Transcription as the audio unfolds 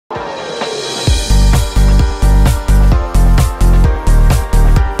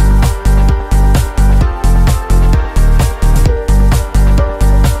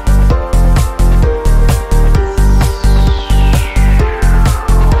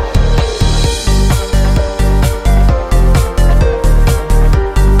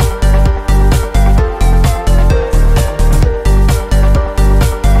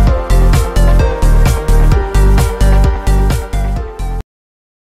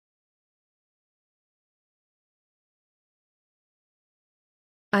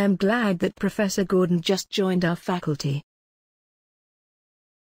I am glad that Professor Gordon just joined our faculty.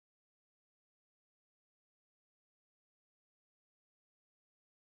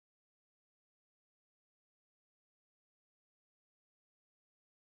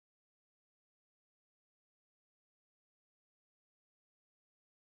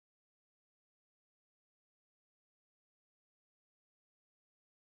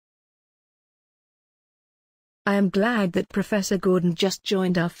 I am glad that Professor Gordon just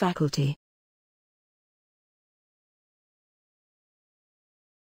joined our faculty.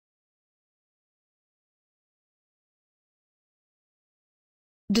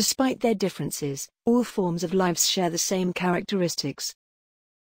 Despite their differences, all forms of life share the same characteristics.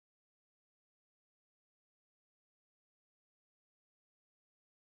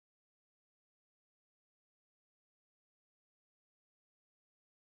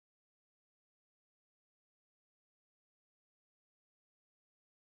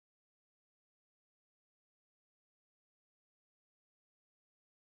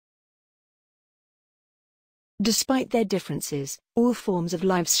 Despite their differences, all forms of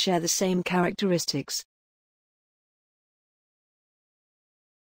life share the same characteristics.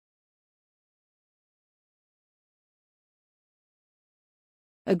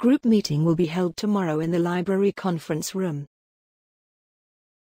 A group meeting will be held tomorrow in the library conference room.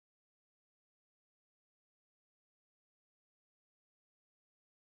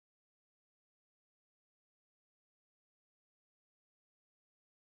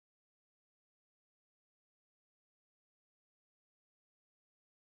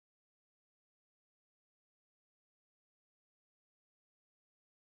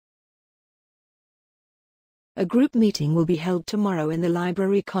 A group meeting will be held tomorrow in the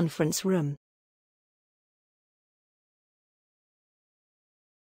library conference room.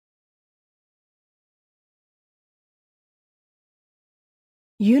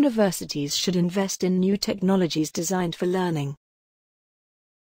 Universities should invest in new technologies designed for learning.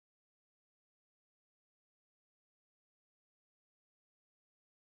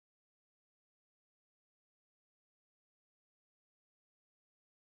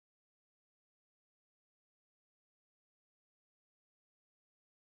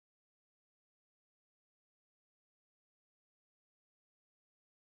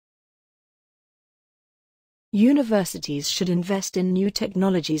 Universities should invest in new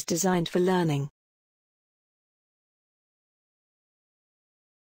technologies designed for learning.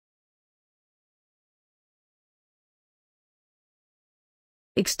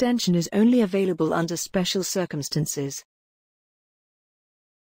 Extension is only available under special circumstances.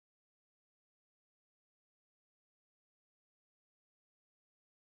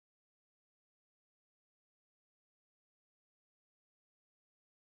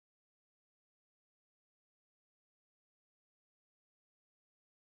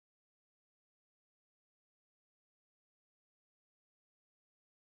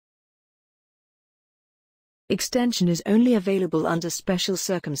 Extension is only available under special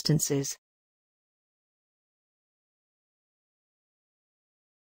circumstances.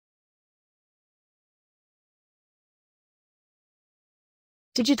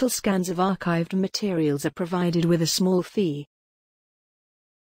 Digital scans of archived materials are provided with a small fee.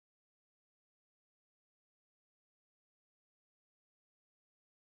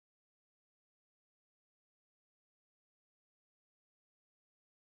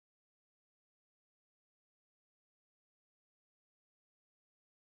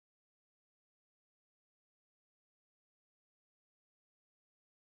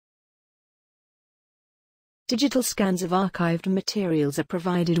 Digital scans of archived materials are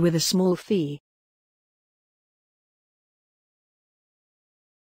provided with a small fee.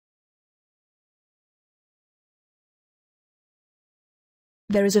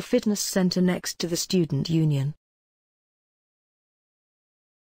 There is a fitness center next to the student union.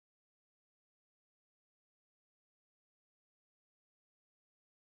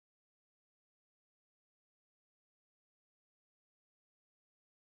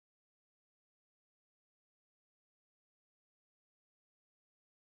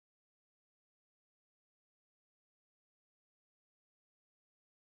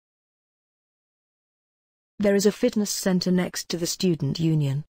 There is a fitness center next to the student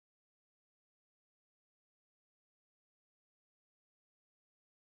union.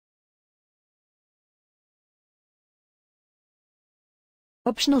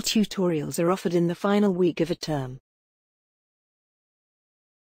 Optional tutorials are offered in the final week of a term.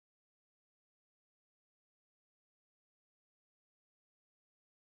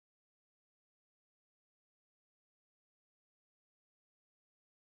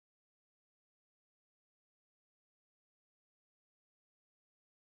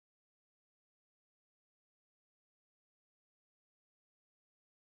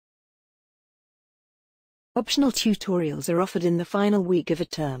 Optional tutorials are offered in the final week of a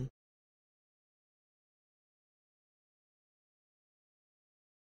term.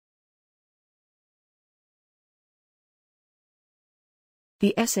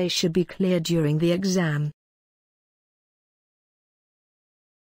 The essay should be clear during the exam.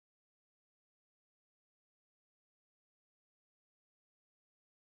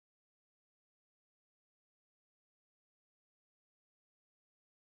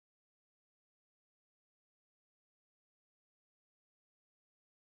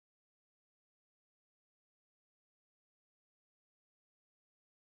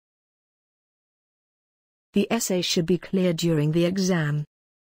 The essay should be clear during the exam.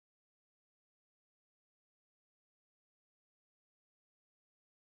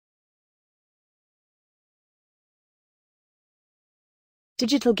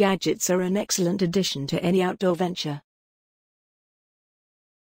 Digital gadgets are an excellent addition to any outdoor venture.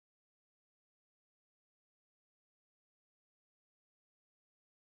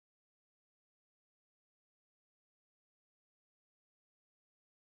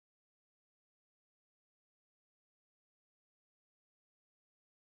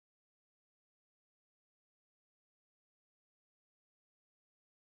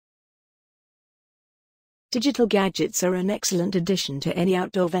 Digital gadgets are an excellent addition to any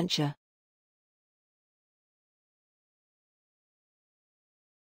outdoor venture.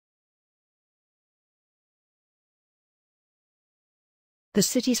 The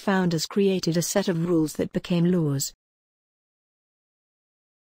city's founders created a set of rules that became laws.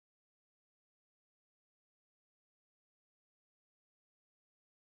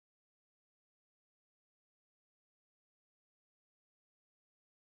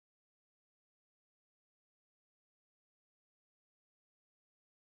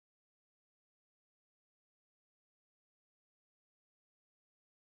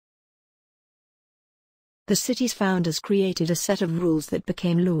 The city's founders created a set of rules that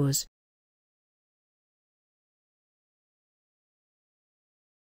became laws.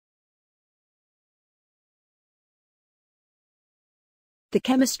 The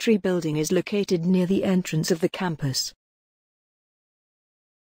chemistry building is located near the entrance of the campus.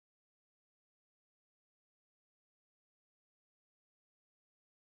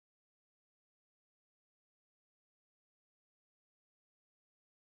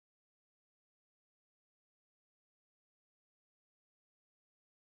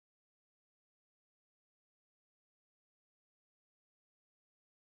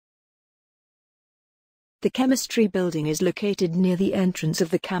 The chemistry building is located near the entrance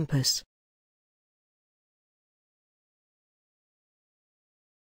of the campus.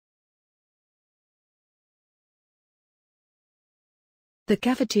 The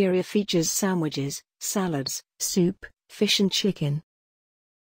cafeteria features sandwiches, salads, soup, fish and chicken.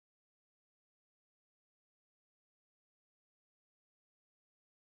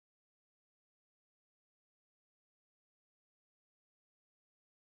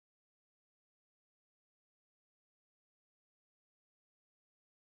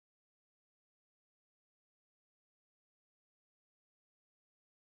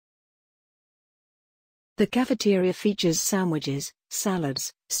 The cafeteria features sandwiches,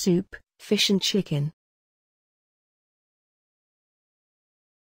 salads, soup, fish and chicken.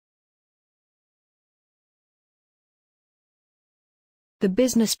 The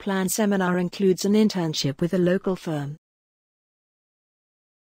business plan seminar includes an internship with a local firm.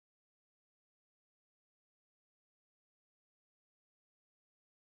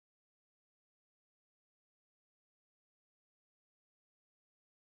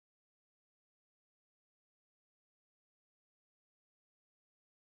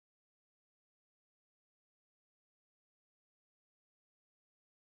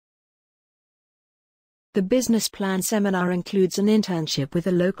 The business plan seminar includes an internship with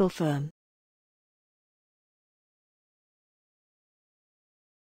a local firm.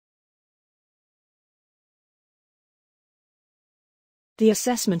 The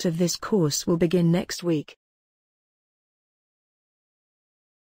assessment of this course will begin next week.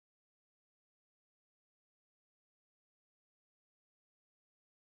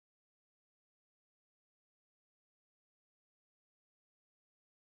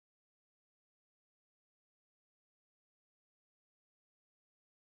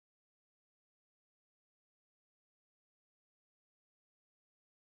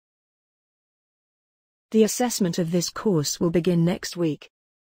 The assessment of this course will begin next week.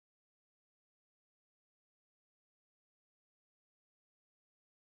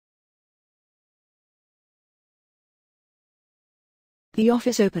 The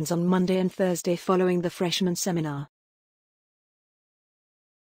office opens on Monday and Thursday following the freshman seminar.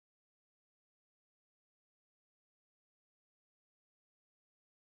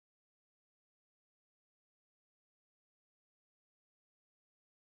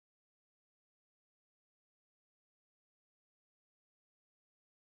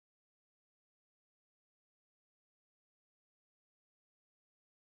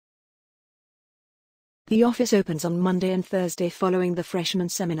 The office opens on Monday and Thursday following the freshman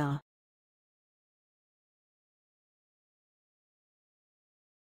seminar.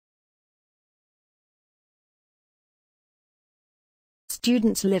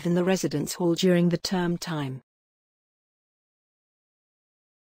 Students live in the residence hall during the term time.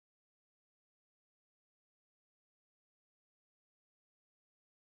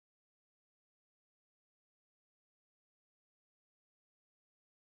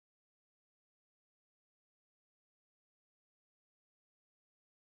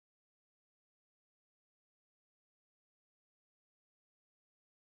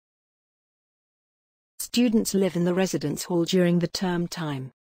 Students live in the residence hall during the term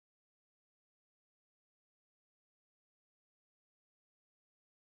time.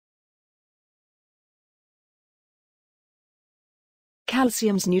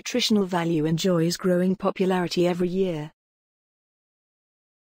 Calcium's nutritional value enjoys growing popularity every year.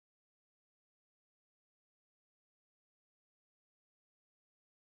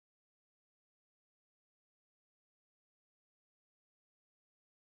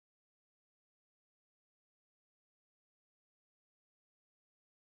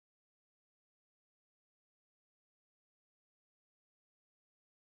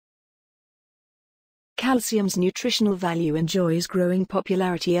 Calcium's nutritional value enjoys growing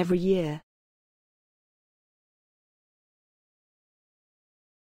popularity every year.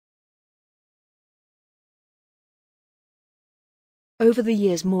 Over the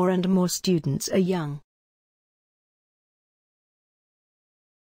years, more and more students are young.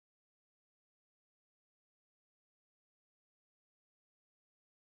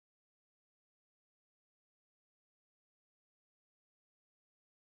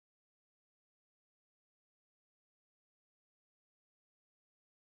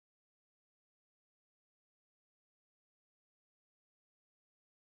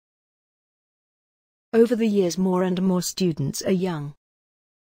 Over the years, more and more students are young.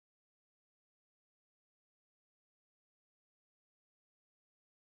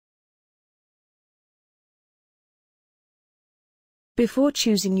 Before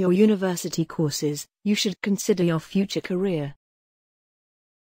choosing your university courses, you should consider your future career.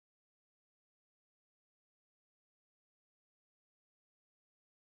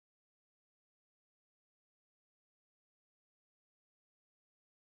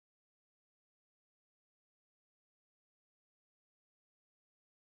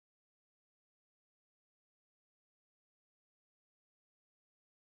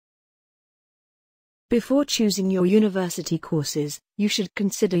 Before choosing your university courses, you should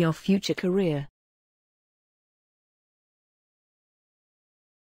consider your future career.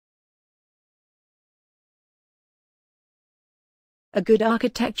 A good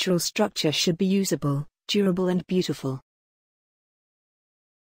architectural structure should be usable, durable and beautiful.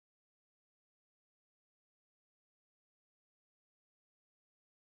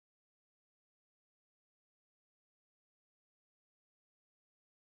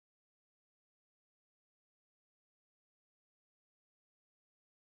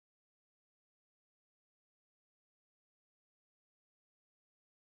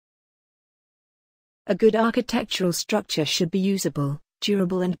 A good architectural structure should be usable,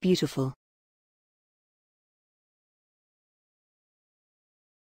 durable and beautiful.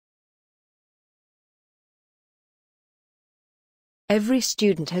 Every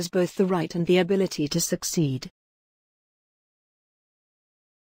student has both the right and the ability to succeed.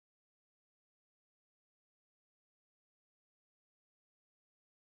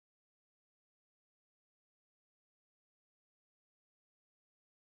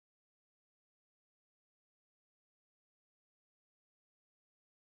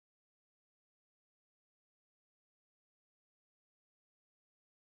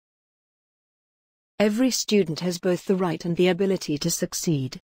 Every student has both the right and the ability to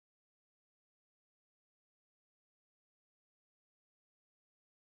succeed.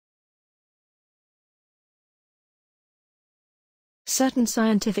 Certain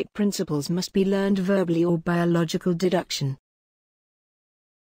scientific principles must be learned verbally or by a logical deduction.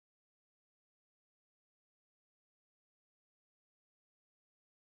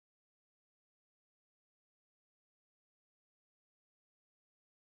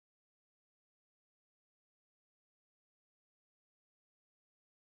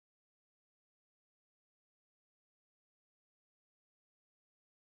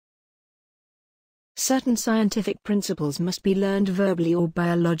 Certain scientific principles must be learned verbally or by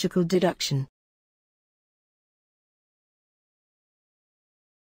a logical deduction.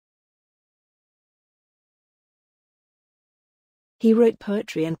 He wrote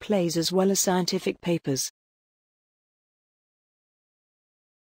poetry and plays as well as scientific papers.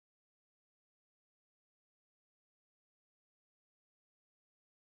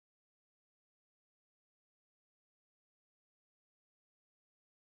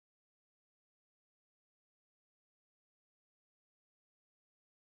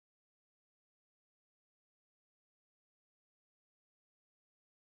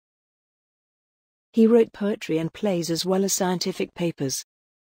 He wrote poetry and plays as well as scientific papers.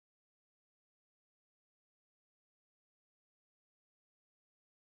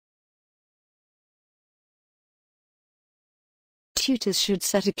 Tutors should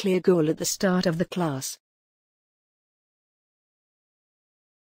set a clear goal at the start of the class.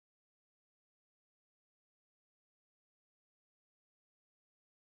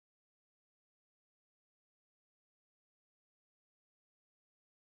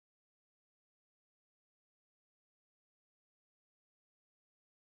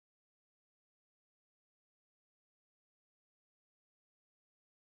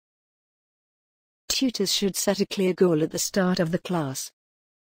 Tutors should set a clear goal at the start of the class.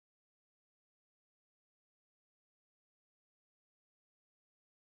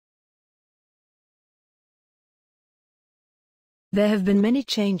 There have been many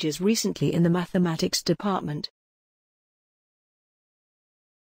changes recently in the mathematics department.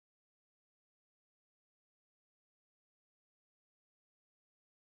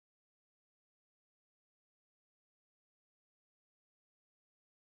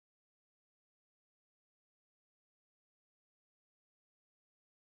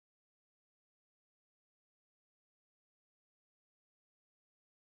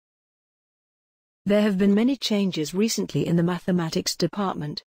 There have been many changes recently in the mathematics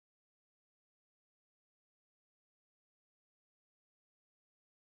department.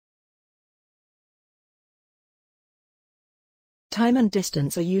 Time and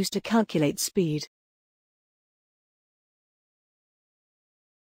distance are used to calculate speed.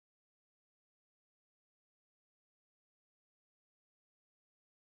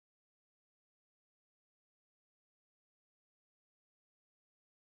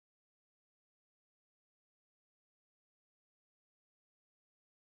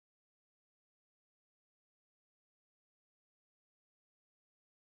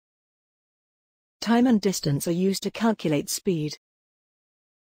 Time and distance are used to calculate speed.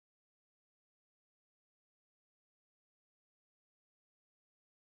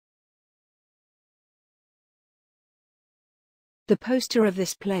 The poster of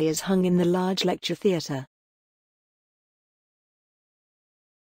this play is hung in the large lecture theatre.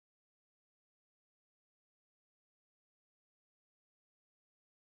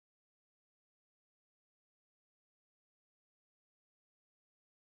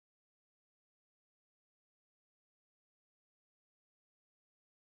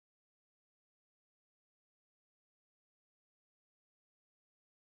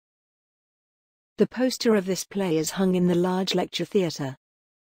 The poster of this play is hung in the large lecture theatre.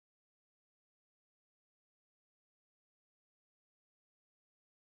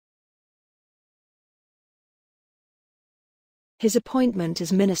 His appointment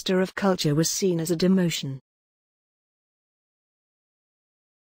as Minister of Culture was seen as a demotion.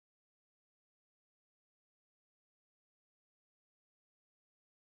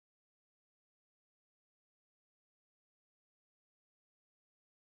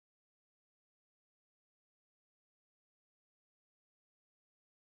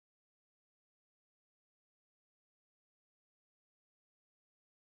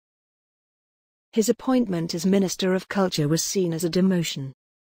 His appointment as Minister of Culture was seen as a demotion.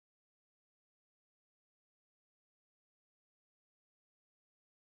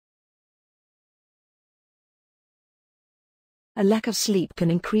 A lack of sleep can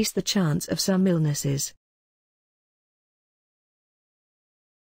increase the chance of some illnesses.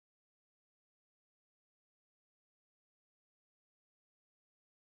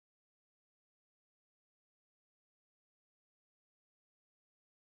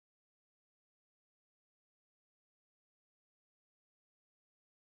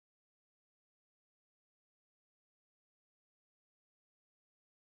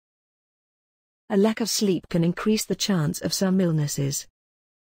 A lack of sleep can increase the chance of some illnesses.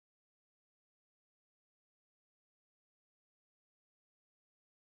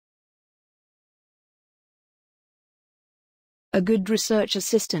 A good research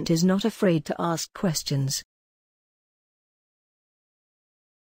assistant is not afraid to ask questions.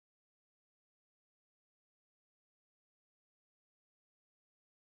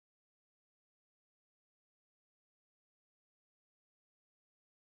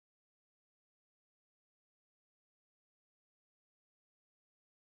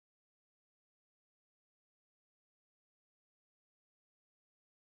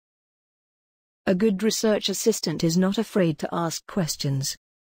 A good research assistant is not afraid to ask questions.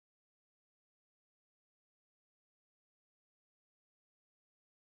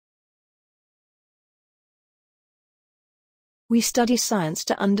 We study science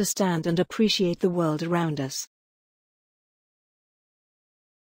to understand and appreciate the world around us.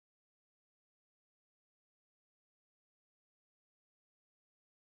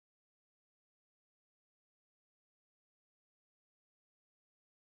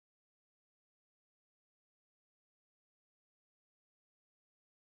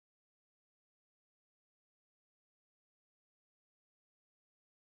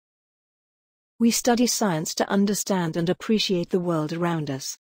 We study science to understand and appreciate the world around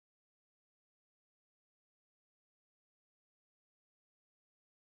us.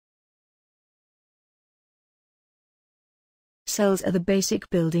 Cells are the basic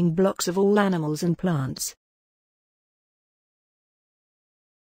building blocks of all animals and plants.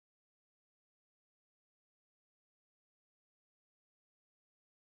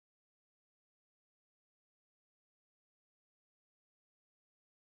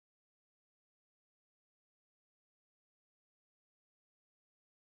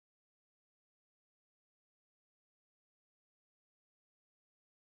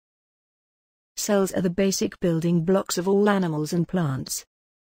 Cells are the basic building blocks of all animals and plants.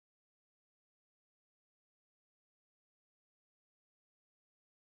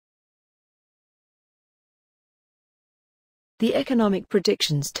 The economic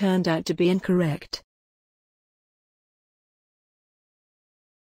predictions turned out to be incorrect.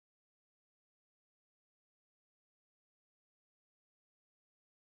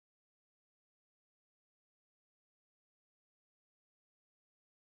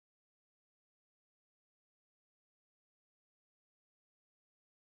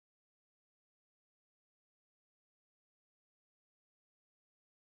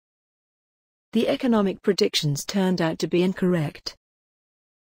 The economic predictions turned out to be incorrect.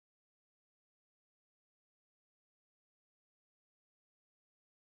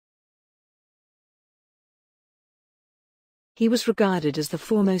 He was regarded as the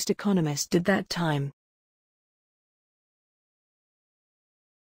foremost economist at that time.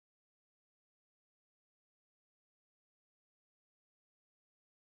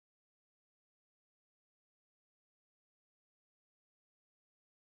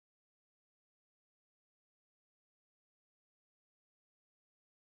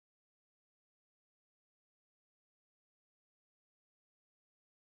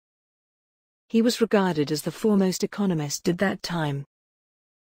 He was regarded as the foremost economist at that time.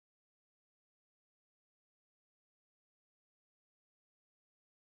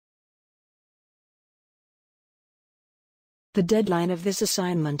 The deadline of this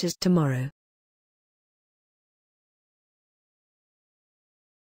assignment is tomorrow.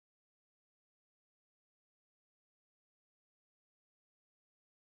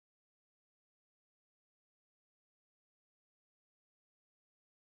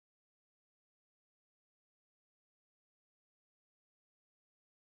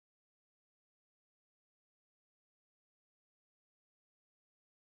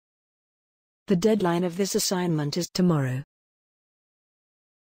 The deadline of this assignment is tomorrow.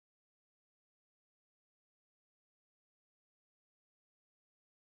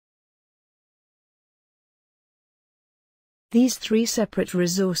 These three separate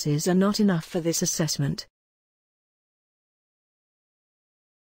resources are not enough for this assessment.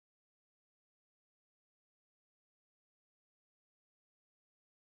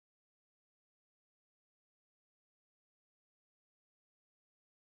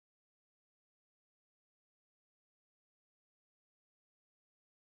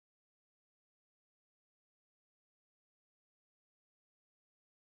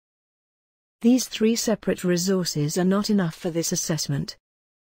 These three separate resources are not enough for this assessment.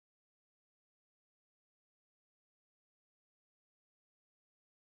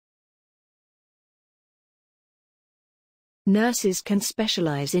 Nurses can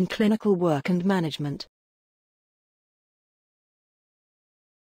specialize in clinical work and management.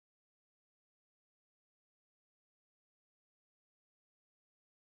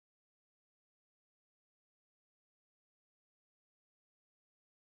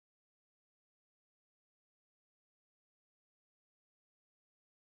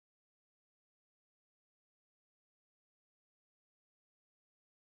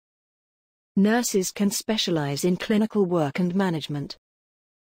 Nurses can specialize in clinical work and management.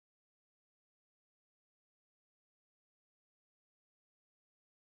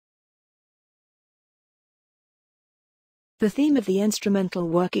 The theme of the instrumental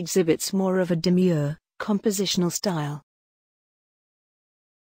work exhibits more of a demure, compositional style.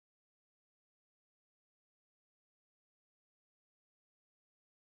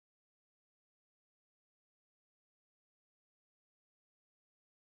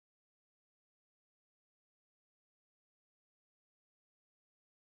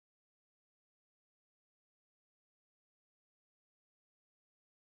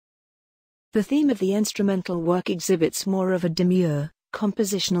 The theme of the instrumental work exhibits more of a demure,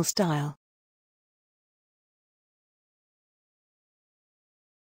 compositional style.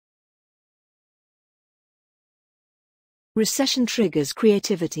 Recession triggers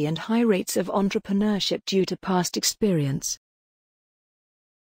creativity and high rates of entrepreneurship due to past experience.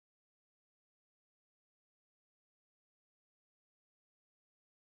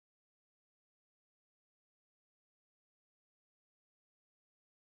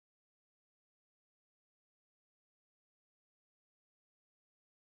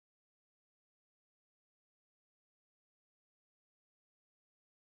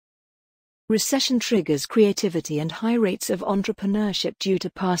 Recession triggers creativity and high rates of entrepreneurship due to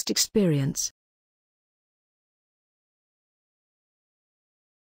past experience.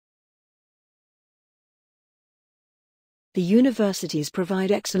 The universities provide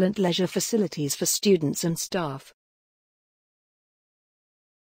excellent leisure facilities for students and staff.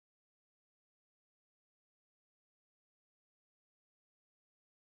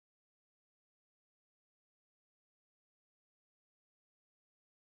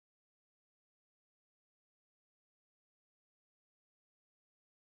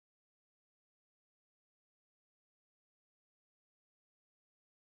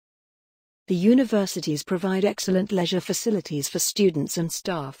 The universities provide excellent leisure facilities for students and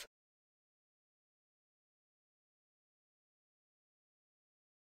staff.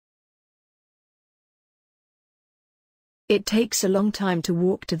 It takes a long time to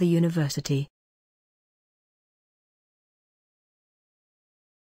walk to the university.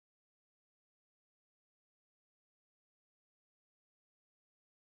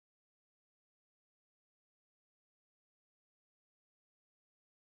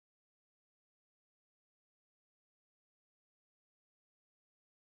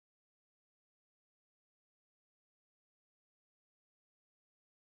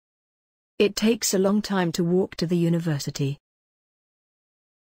 It takes a long time to walk to the university.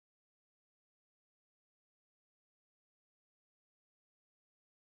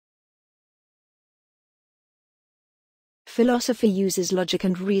 Philosophy uses logic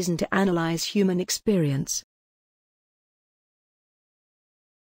and reason to analyze human experience.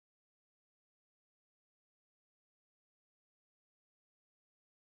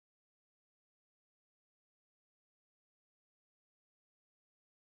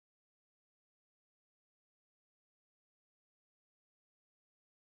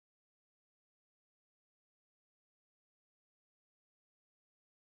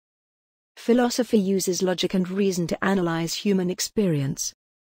 Philosophy uses logic and reason to analyze human experience.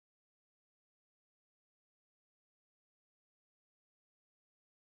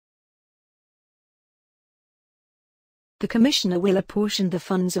 The Commissioner will apportion the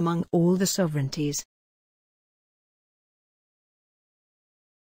funds among all the sovereignties.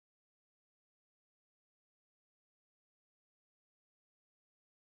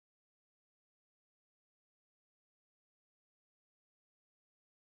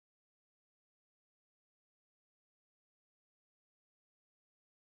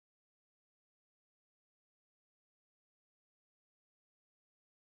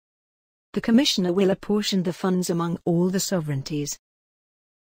 The Commissioner will apportion the funds among all the sovereignties.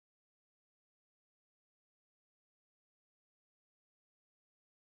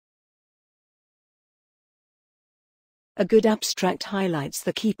 A good abstract highlights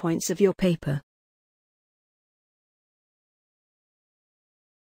the key points of your paper.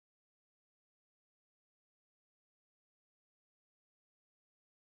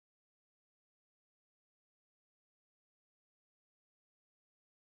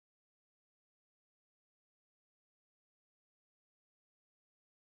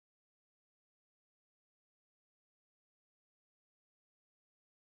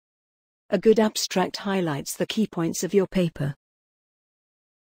 A good abstract highlights the key points of your paper.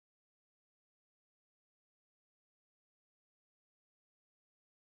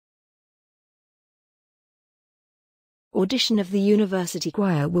 Audition of the university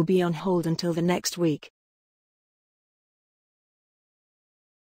choir will be on hold until the next week.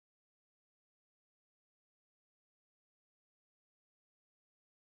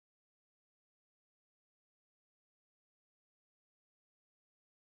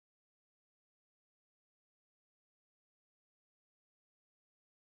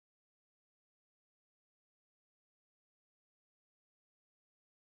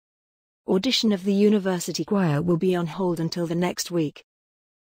 Audition of the university choir will be on hold until the next week.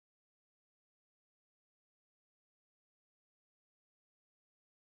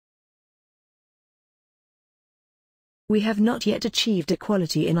 We have not yet achieved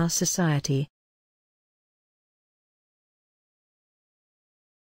equality in our society.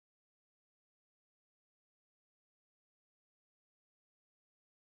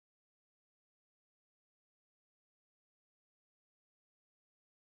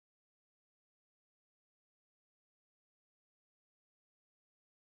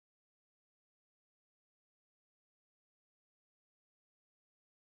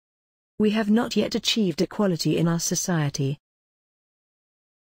 We have not yet achieved equality in our society.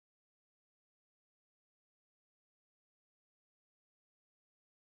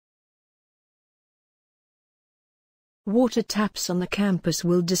 Water taps on the campus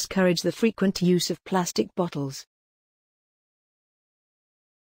will discourage the frequent use of plastic bottles.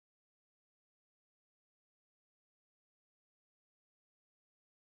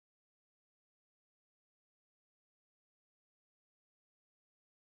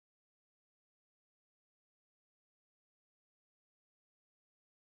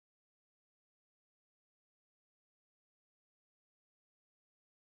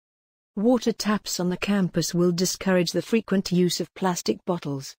 Water taps on the campus will discourage the frequent use of plastic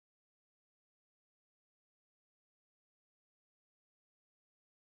bottles.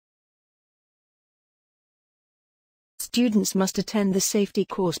 Students must attend the safety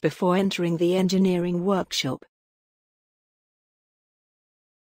course before entering the engineering workshop.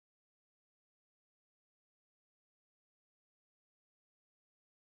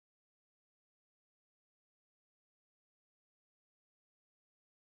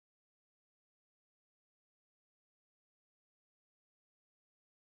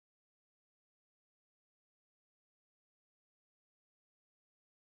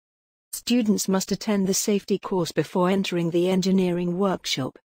 Students must attend the safety course before entering the engineering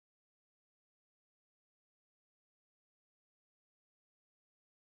workshop.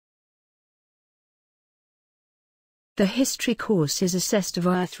 The history course is assessed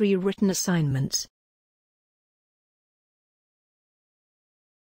via 3 written assignments.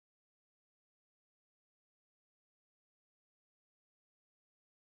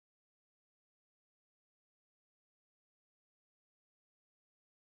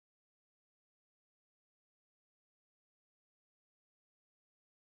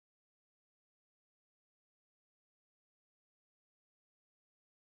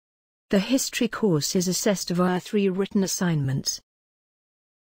 The history course is assessed via 3 written assignments.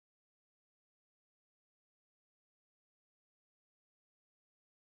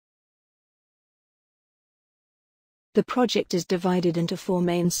 The project is divided into 4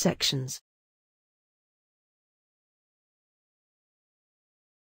 main sections.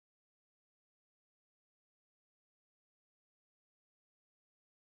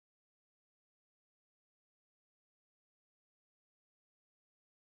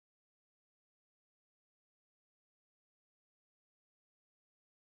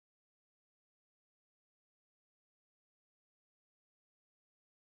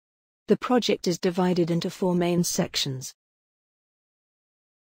 The project is divided into 4 main sections.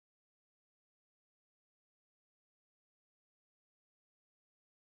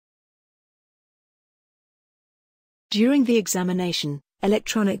 During the examination,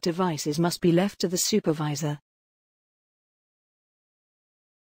 electronic devices must be left to the supervisor.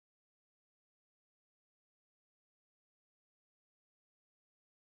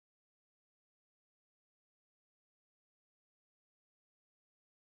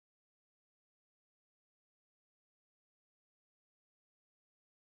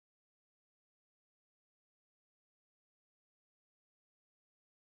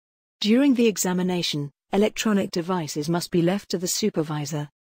 During the examination, electronic devices must be left to the supervisor.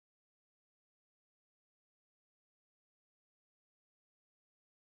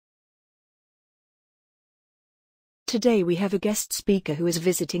 Today we have a guest speaker who is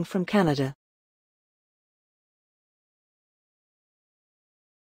visiting from Canada.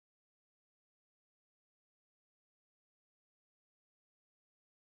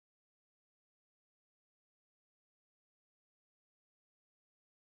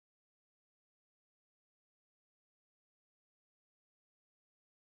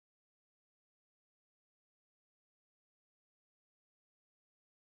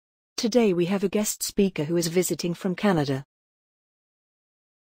 Today we have a guest speaker who is visiting from Canada.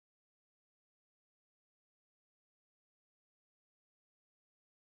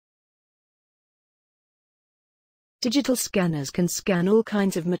 Digital scanners can scan all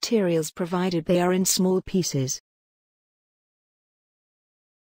kinds of materials provided they are in small pieces.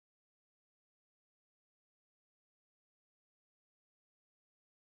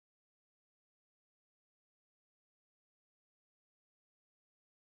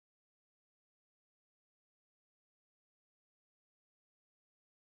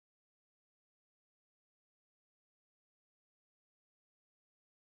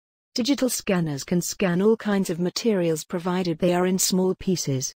 Digital scanners can scan all kinds of materials provided they are in small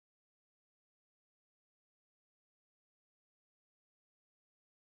pieces.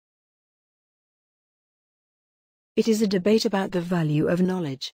 It is a debate about the value of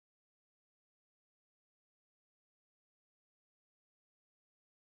knowledge.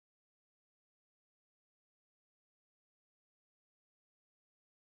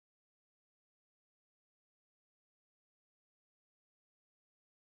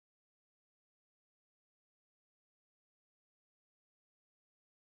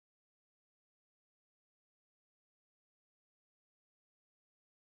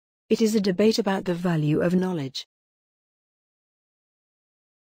 It is a debate about the value of knowledge.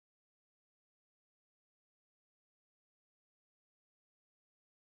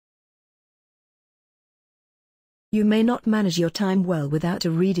 You may not manage your time well without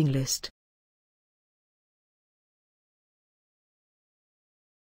a reading list.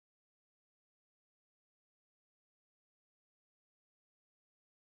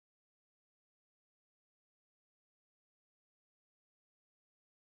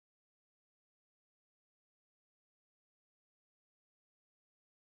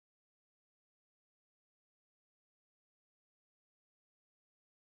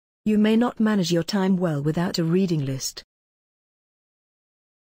 You may not manage your time well without a reading list.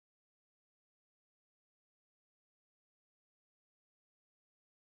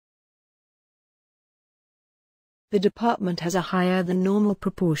 The department has a higher than normal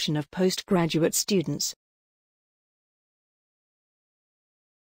proportion of postgraduate students.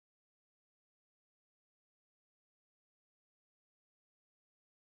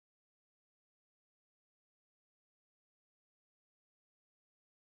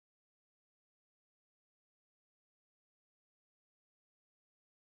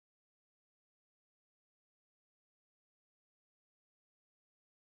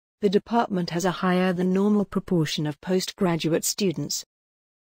 The department has a higher than normal proportion of postgraduate students.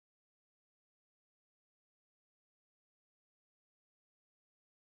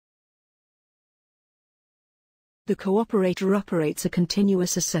 The cooperator operates a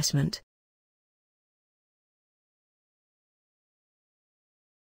continuous assessment.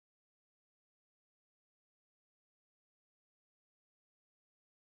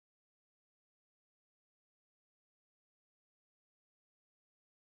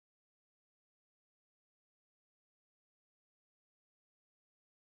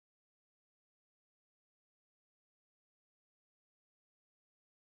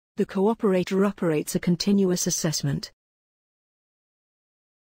 The cooperator operates a continuous assessment.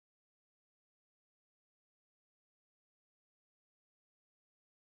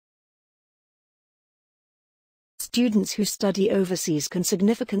 Students who study overseas can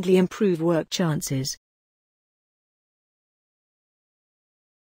significantly improve work chances.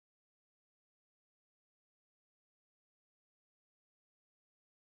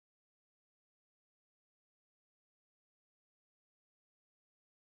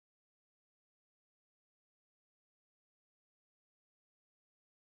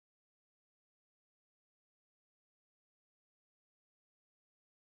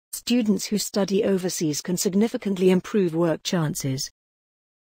 Students who study overseas can significantly improve work chances.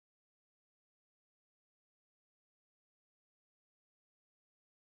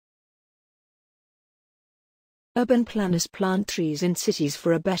 Urban planners plant trees in cities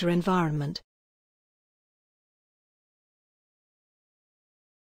for a better environment.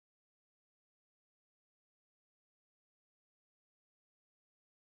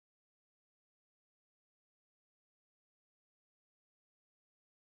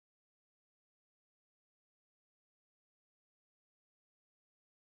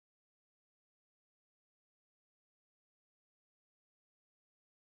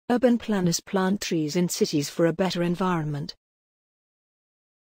 Urban planners plant trees in cities for a better environment.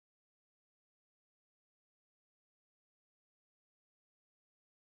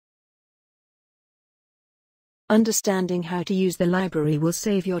 Understanding how to use the library will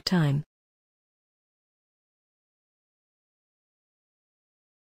save your time.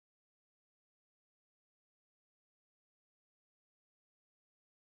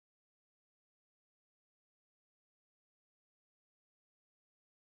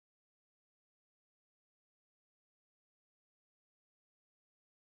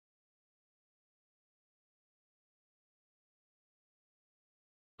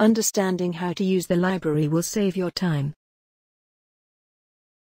 Understanding how to use the library will save your time.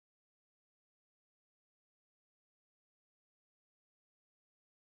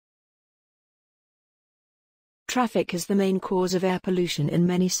 Traffic is the main cause of air pollution in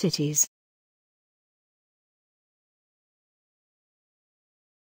many cities.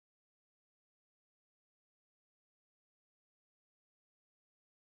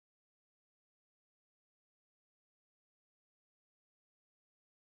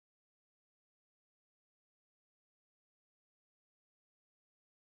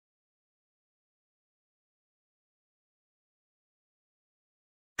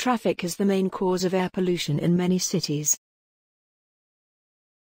 Traffic is the main cause of air pollution in many cities.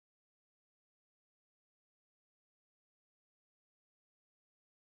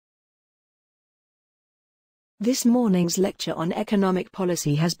 This morning's lecture on economic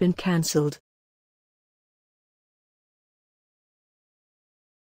policy has been cancelled.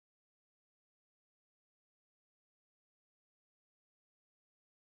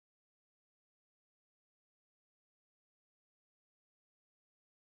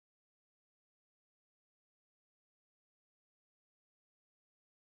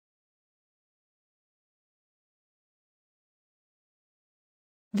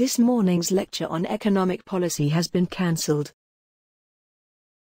 This morning's lecture on economic policy has been cancelled.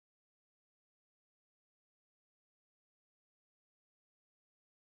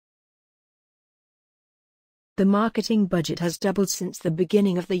 The marketing budget has doubled since the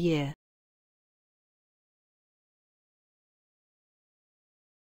beginning of the year.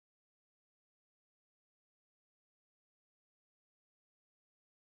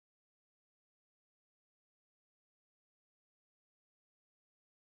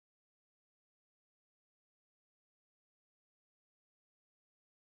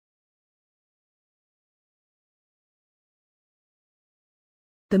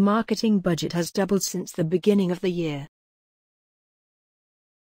 The marketing budget has doubled since the beginning of the year.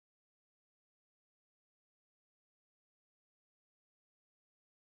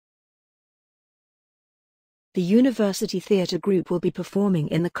 The University Theatre Group will be performing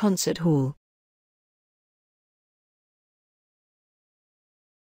in the concert hall.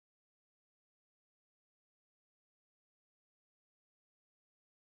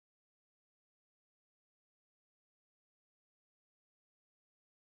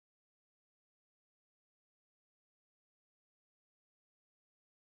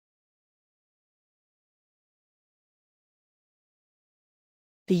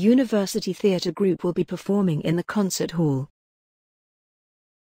 The University Theatre Group will be performing in the concert hall.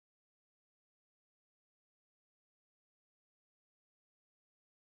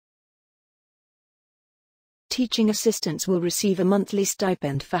 Teaching assistants will receive a monthly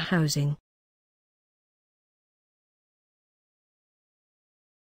stipend for housing.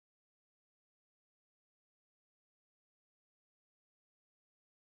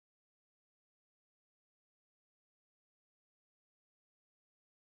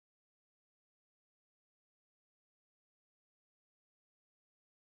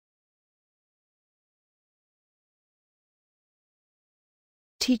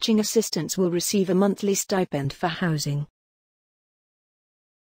 Teaching assistants will receive a monthly stipend for housing.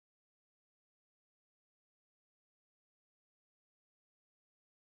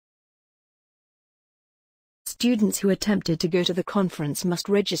 Students who attempted to go to the conference must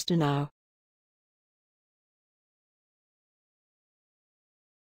register now.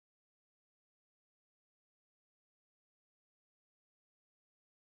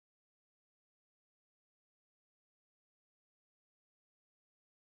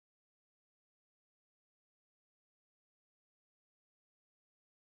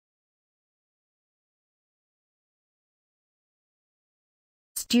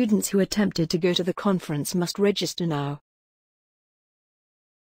 Students who attempted to go to the conference must register now.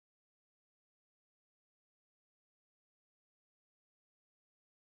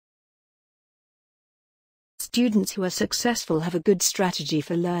 Students who are successful have a good strategy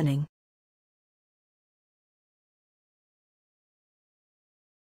for learning.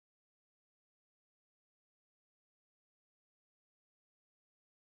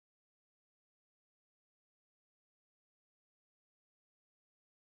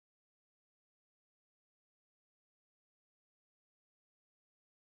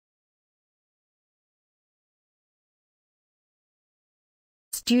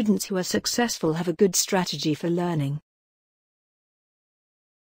 Students who are successful have a good strategy for learning.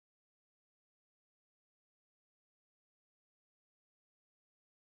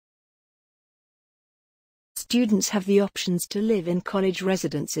 Students have the options to live in college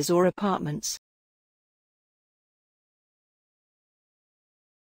residences or apartments.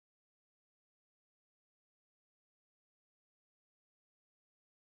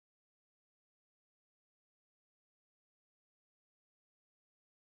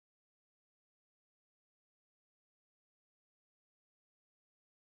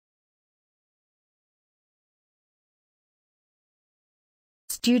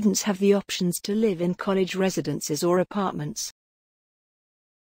 Students have the options to live in college residences or apartments.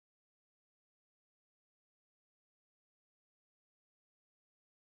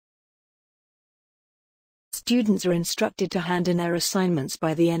 Students are instructed to hand in their assignments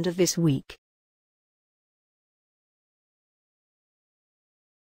by the end of this week.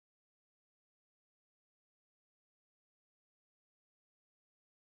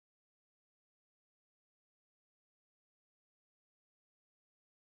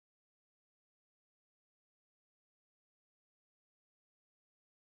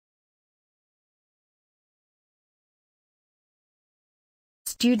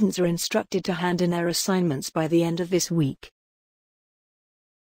 Students are instructed to hand in their assignments by the end of this week.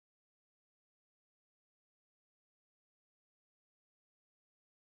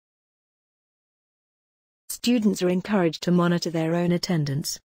 Students are encouraged to monitor their own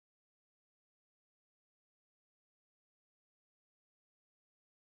attendance.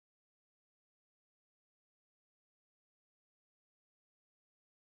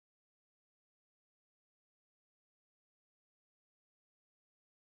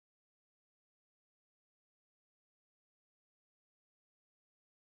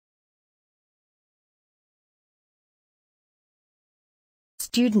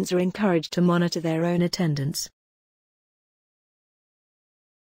 Students are encouraged to monitor their own attendance.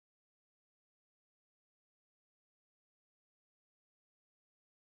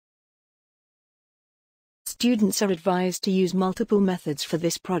 Students are advised to use multiple methods for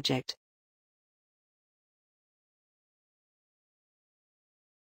this project.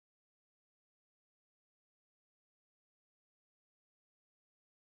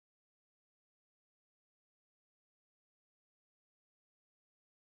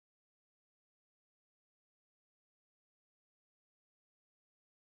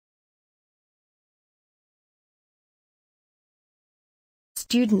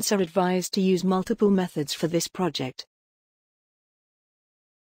 Students are advised to use multiple methods for this project.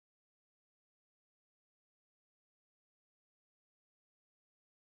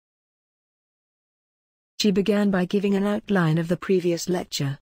 She began by giving an outline of the previous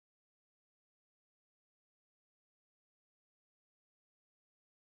lecture.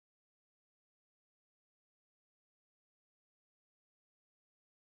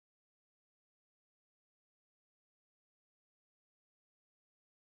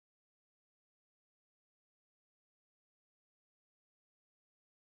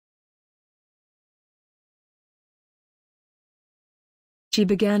 She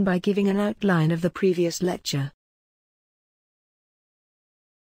began by giving an outline of the previous lecture.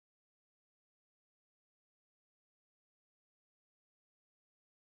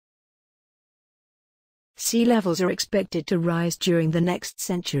 Sea levels are expected to rise during the next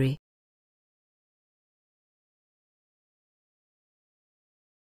century.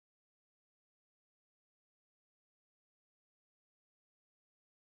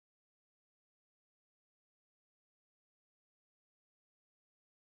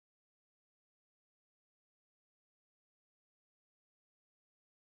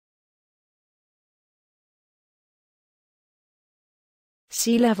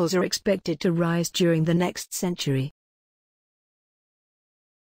 Sea levels are expected to rise during the next century.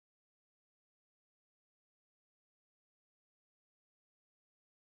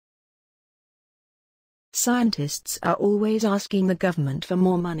 Scientists are always asking the government for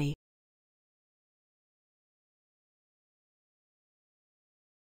more money.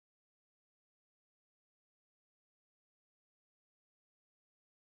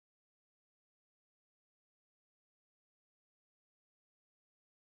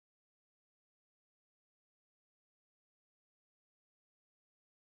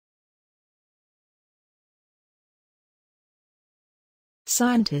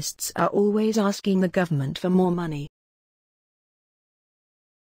 Scientists are always asking the government for more money.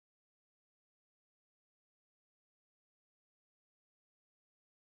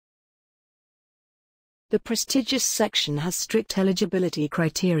 The prestigious section has strict eligibility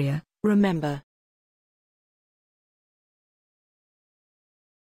criteria, remember.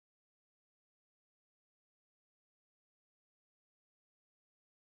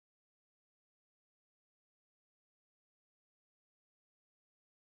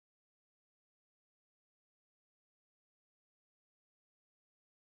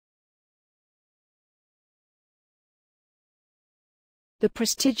 The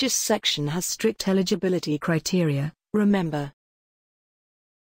prestigious section has strict eligibility criteria, remember.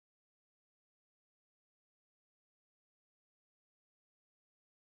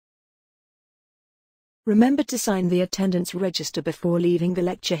 Remember to sign the attendance register before leaving the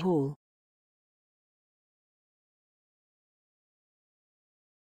lecture hall.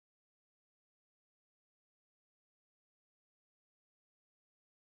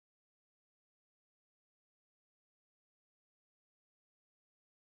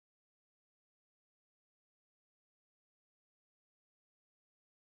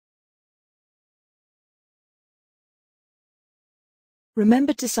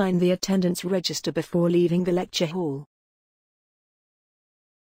 Remember to sign the attendance register before leaving the lecture hall.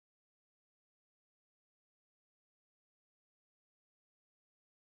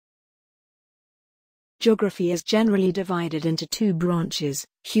 Geography is generally divided into two branches,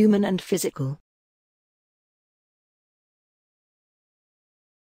 human and physical.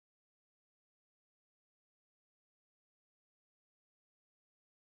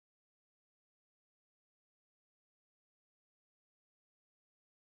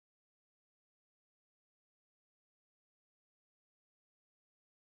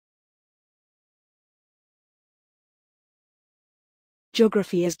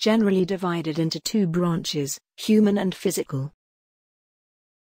 Geography is generally divided into two branches, human and physical.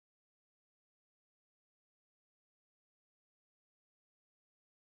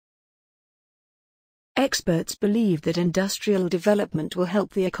 Experts believe that industrial development will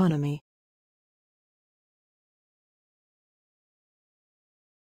help the economy.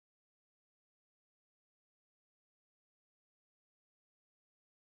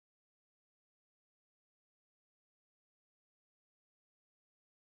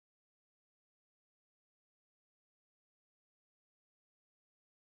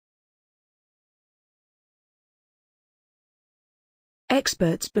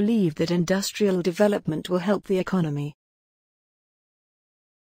 Experts believe that industrial development will help the economy.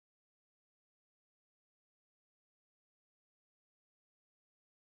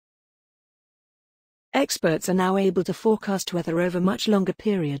 Experts are now able to forecast weather over much longer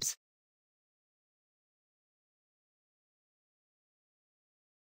periods.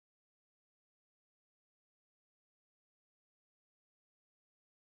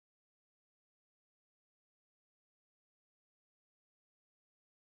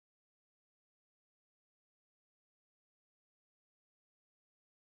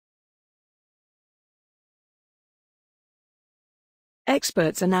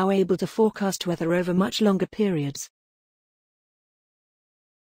 Experts are now able to forecast weather over much longer periods.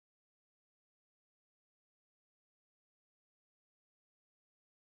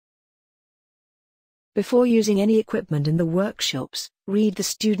 Before using any equipment in the workshops, read the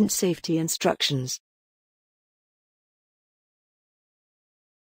student safety instructions.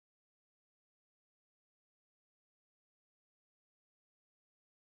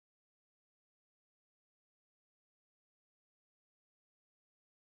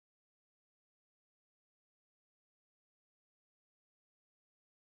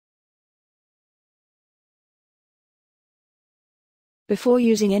 Before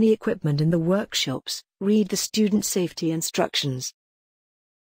using any equipment in the workshops, read the student safety instructions.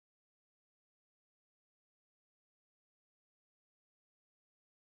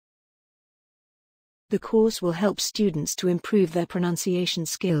 The course will help students to improve their pronunciation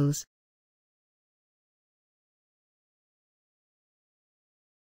skills.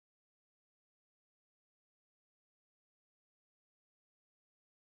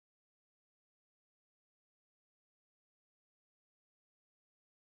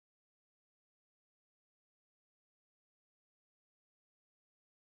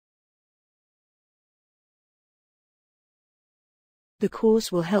 The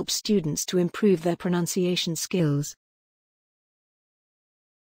course will help students to improve their pronunciation skills.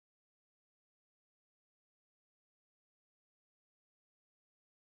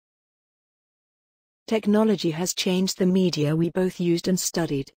 Technology has changed the media we both used and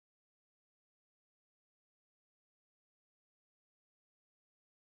studied.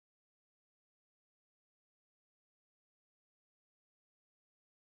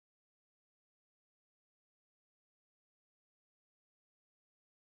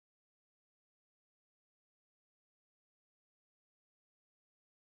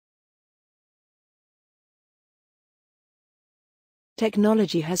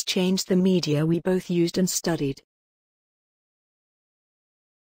 Technology has changed the media we both used and studied.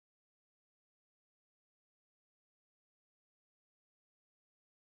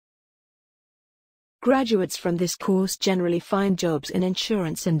 Graduates from this course generally find jobs in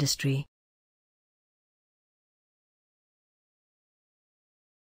insurance industry.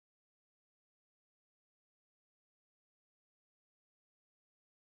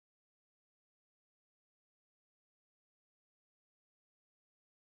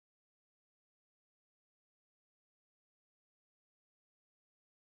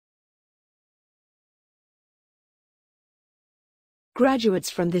 Graduates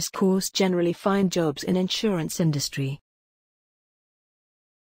from this course generally find jobs in insurance industry.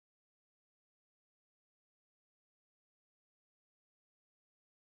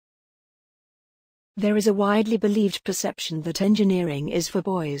 There is a widely believed perception that engineering is for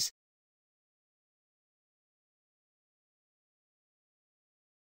boys.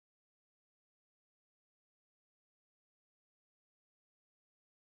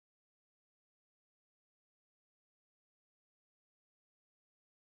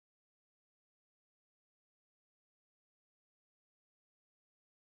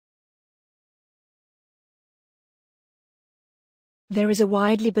 There is a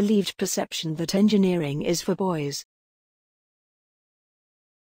widely believed perception that engineering is for boys.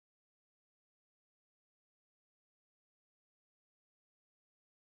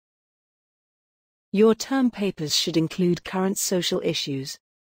 Your term papers should include current social issues.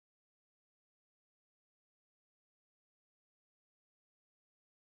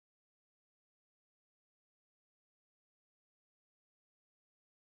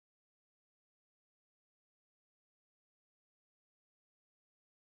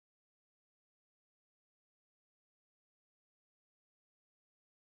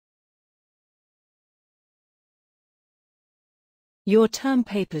 Your term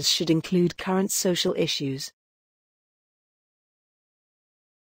papers should include current social issues.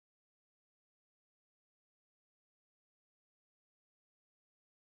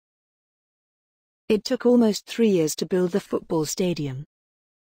 It took almost 3 years to build the football stadium.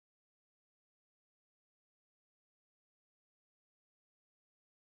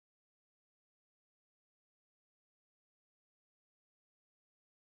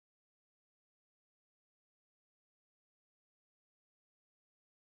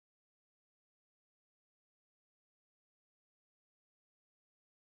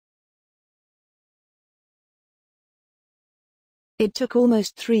 It took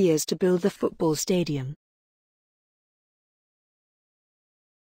almost 3 years to build the football stadium.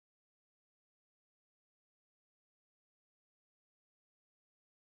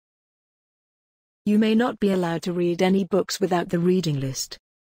 You may not be allowed to read any books without the reading list.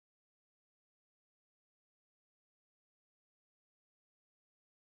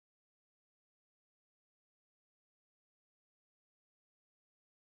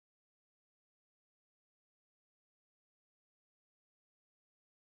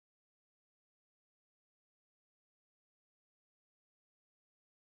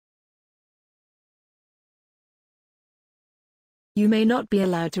 You may not be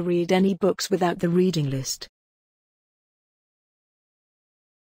allowed to read any books without the reading list.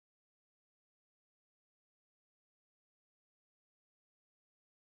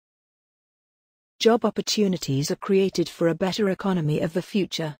 Job opportunities are created for a better economy of the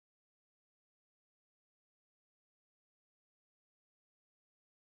future.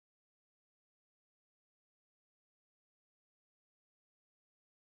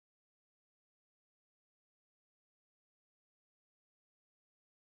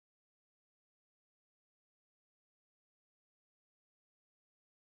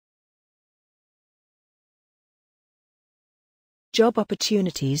 Job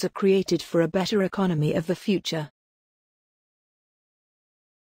opportunities are created for a better economy of the future.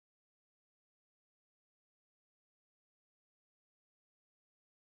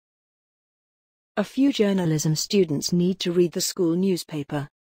 A few journalism students need to read the school newspaper.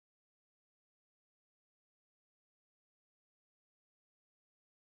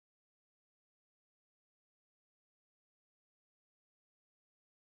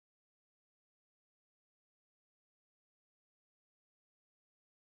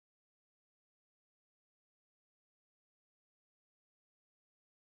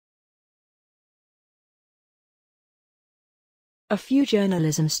 A few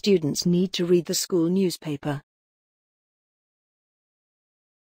journalism students need to read the school newspaper.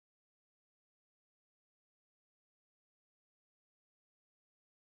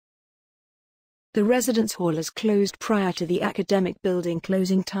 The residence hall is closed prior to the academic building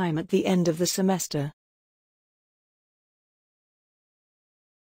closing time at the end of the semester.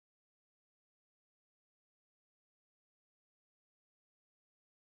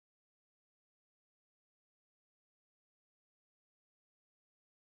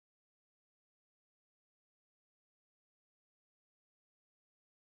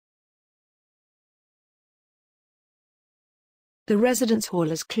 The residence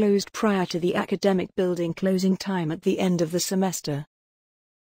hall is closed prior to the academic building closing time at the end of the semester.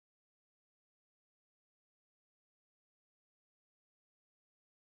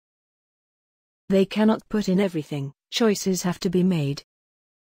 They cannot put in everything, choices have to be made.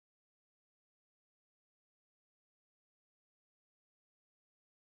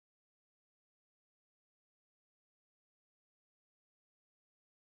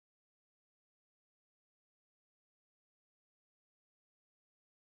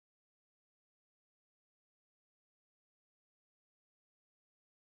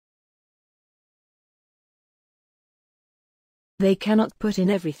 They cannot put in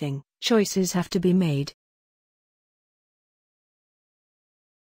everything, choices have to be made.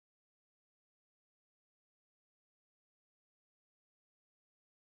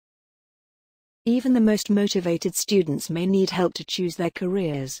 Even the most motivated students may need help to choose their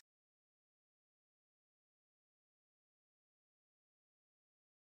careers.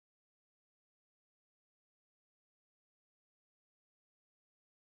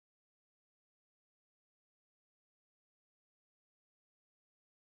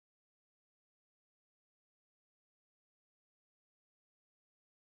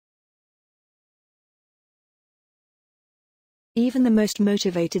 Even the most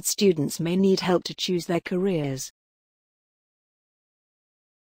motivated students may need help to choose their careers.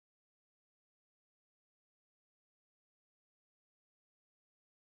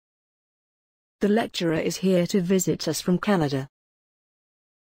 The lecturer is here to visit us from Canada.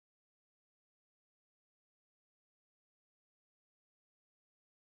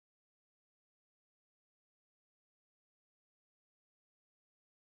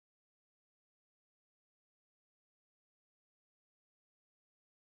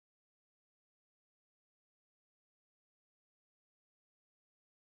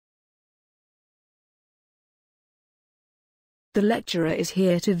 The lecturer is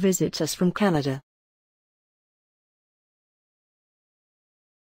here to visit us from Canada.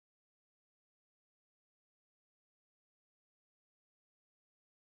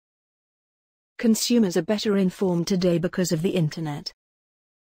 Consumers are better informed today because of the Internet.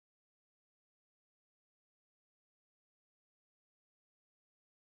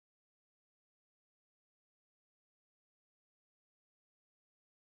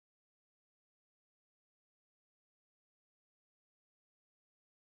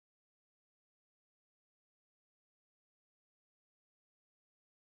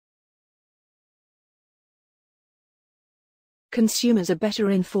 Consumers are better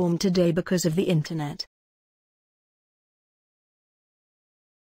informed today because of the Internet.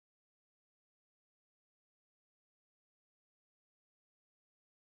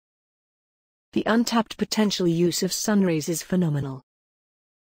 The untapped potential use of sunrays is phenomenal.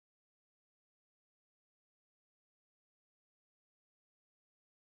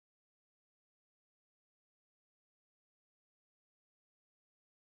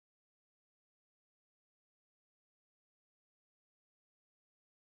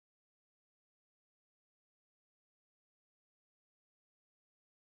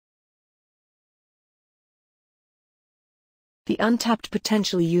 The untapped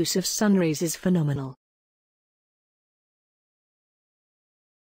potential use of sunrays is phenomenal.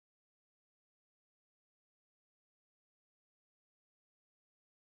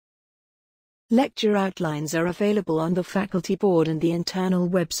 Lecture outlines are available on the faculty board and the internal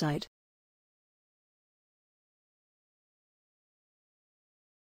website.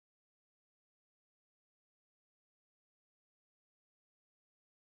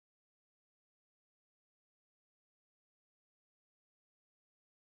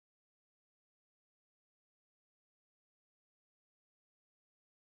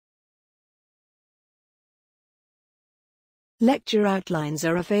 Lecture outlines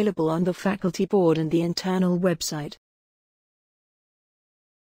are available on the faculty board and the internal website.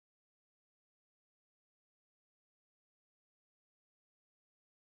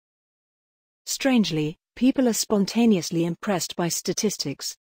 Strangely, people are spontaneously impressed by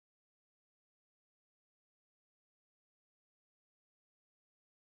statistics.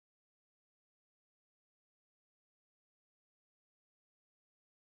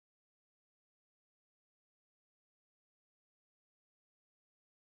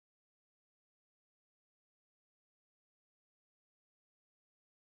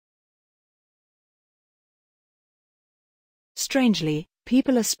 Strangely,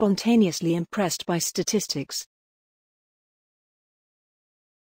 people are spontaneously impressed by statistics.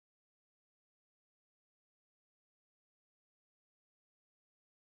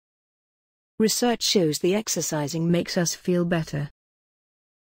 Research shows the exercising makes us feel better.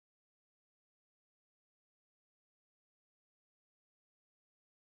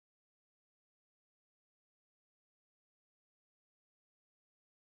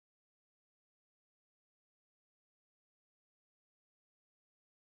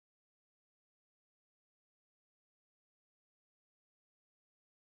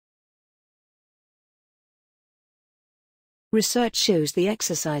 Research shows the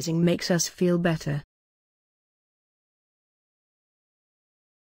exercising makes us feel better.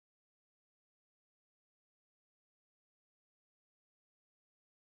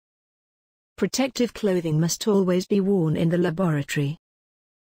 Protective clothing must always be worn in the laboratory.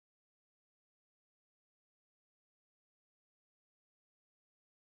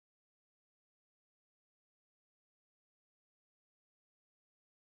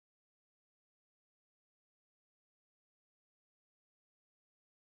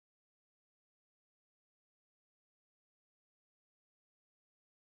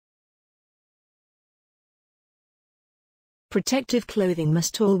 Protective clothing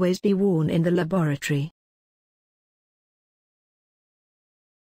must always be worn in the laboratory.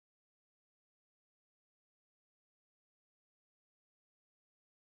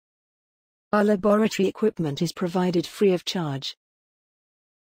 Our laboratory equipment is provided free of charge.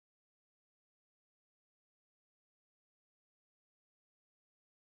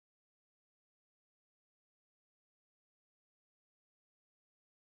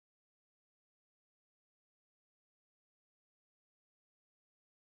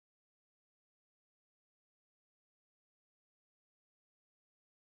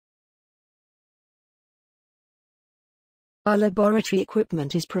 Our laboratory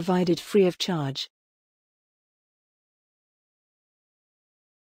equipment is provided free of charge.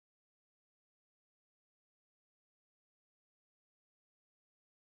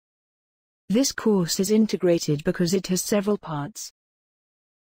 This course is integrated because it has several parts.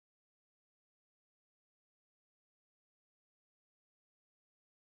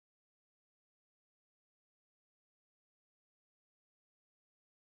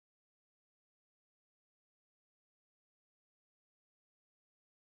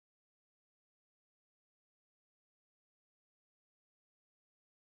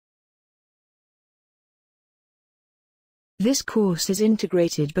 This course is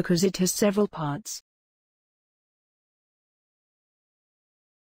integrated because it has several parts.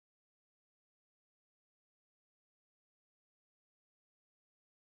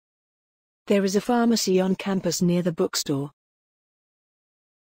 There is a pharmacy on campus near the bookstore.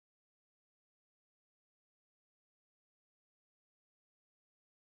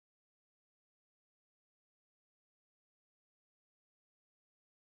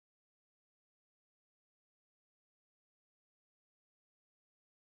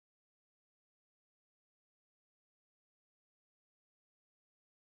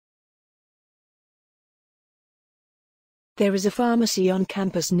 There is a pharmacy on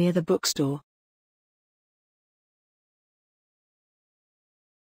campus near the bookstore.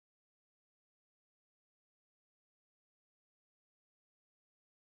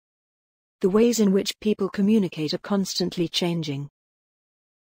 The ways in which people communicate are constantly changing.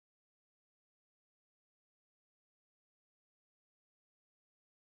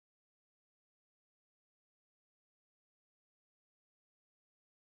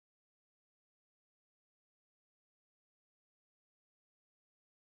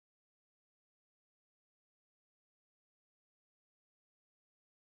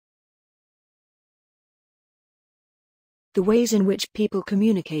 The ways in which people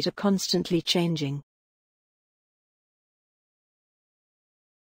communicate are constantly changing.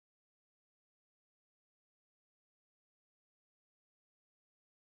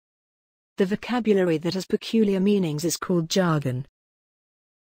 The vocabulary that has peculiar meanings is called jargon.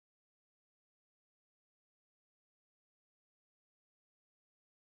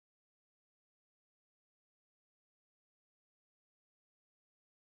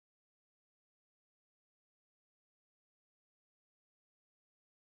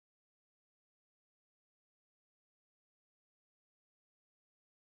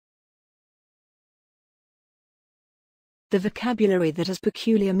 The vocabulary that has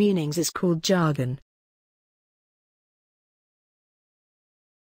peculiar meanings is called jargon.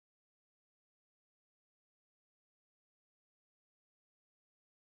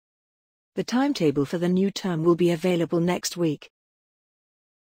 The timetable for the new term will be available next week.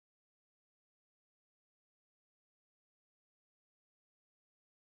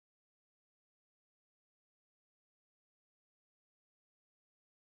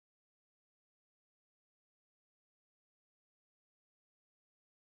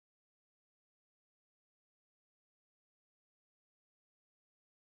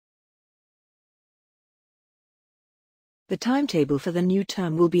 The timetable for the new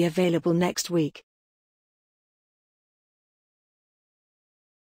term will be available next week.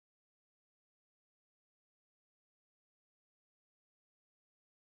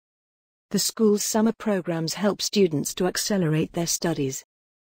 The school's summer programs help students to accelerate their studies.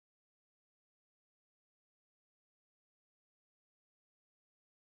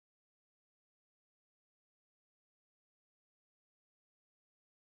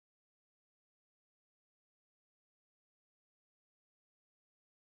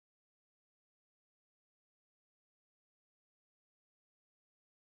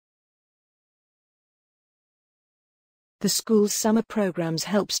 The school's summer programs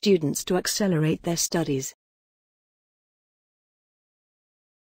help students to accelerate their studies.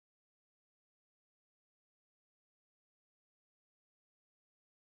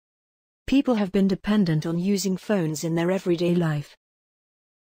 People have been dependent on using phones in their everyday life.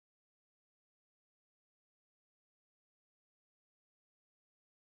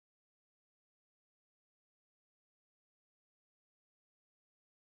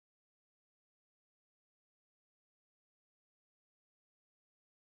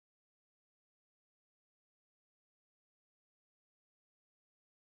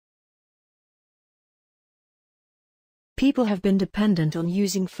 People have been dependent on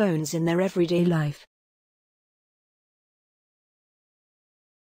using phones in their everyday life.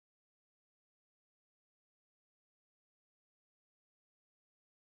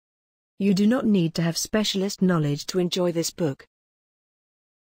 You do not need to have specialist knowledge to enjoy this book.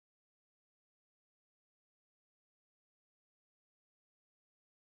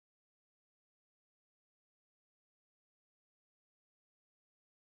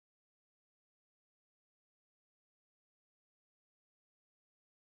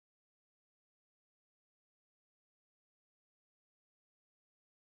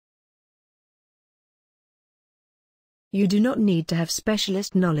 You do not need to have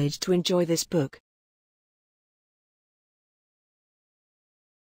specialist knowledge to enjoy this book.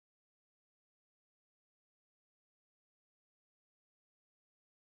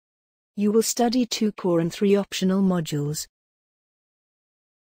 You will study 2 core and 3 optional modules.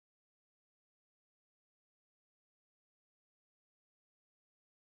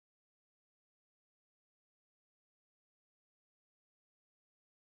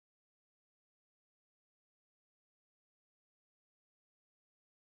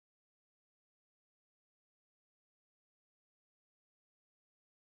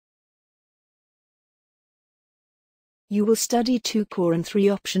 You will study 2 core and 3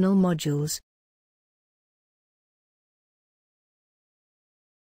 optional modules.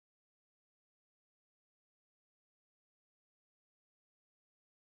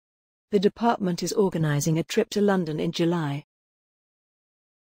 The department is organizing a trip to London in July.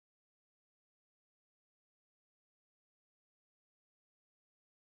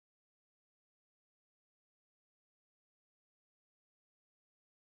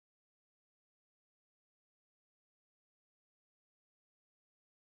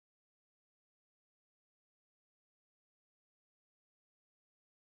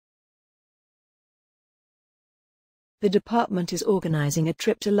 The department is organizing a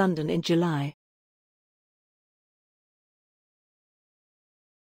trip to London in July.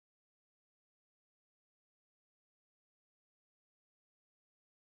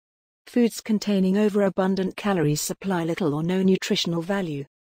 Foods containing overabundant calories supply little or no nutritional value.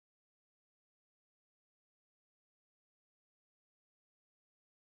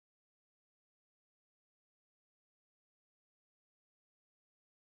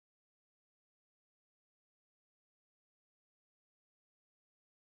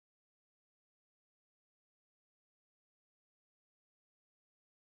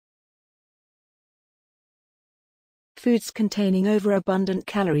 Foods containing overabundant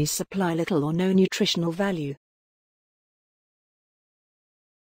calories supply little or no nutritional value.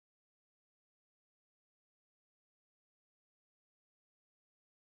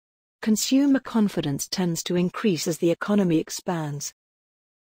 Consumer confidence tends to increase as the economy expands.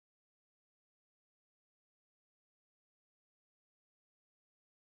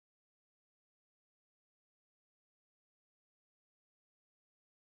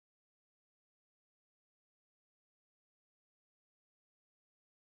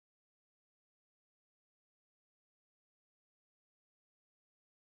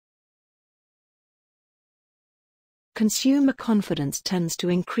 Consumer confidence tends to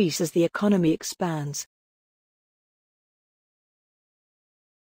increase as the economy expands.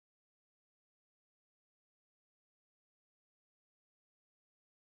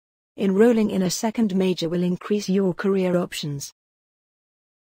 Enrolling in a second major will increase your career options.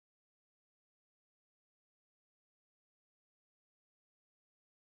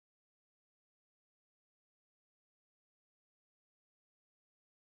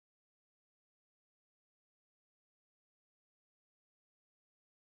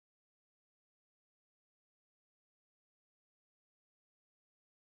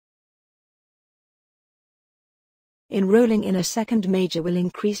 Enrolling in a second major will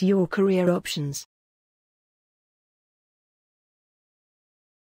increase your career options.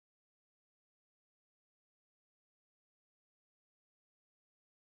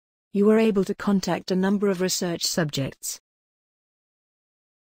 You were able to contact a number of research subjects.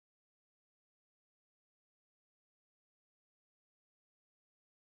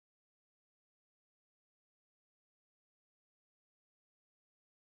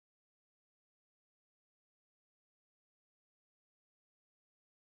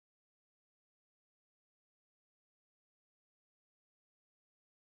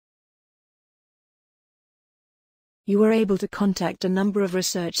 You were able to contact a number of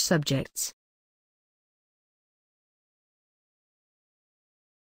research subjects.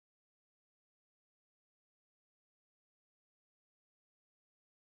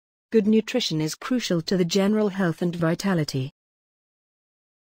 Good nutrition is crucial to the general health and vitality.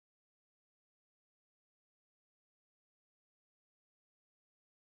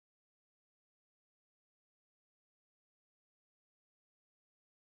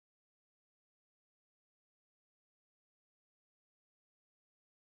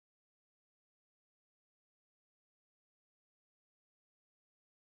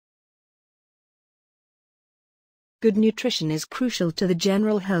 Good nutrition is crucial to the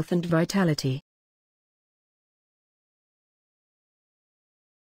general health and vitality.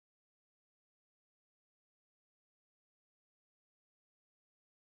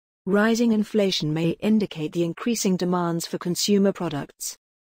 Rising inflation may indicate the increasing demands for consumer products.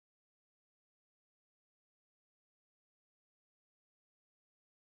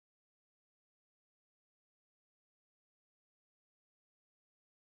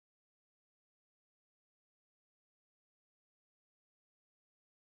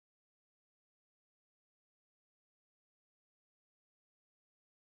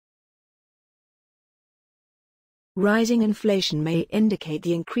 Rising inflation may indicate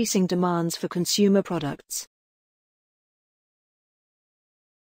the increasing demands for consumer products.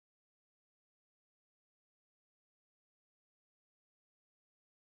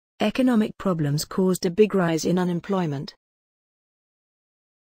 Economic problems caused a big rise in unemployment.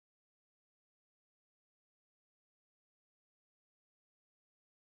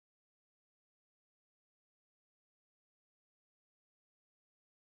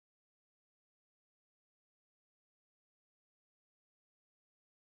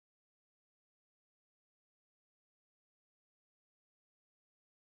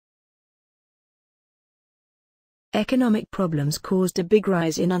 Economic problems caused a big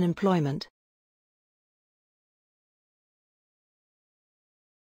rise in unemployment.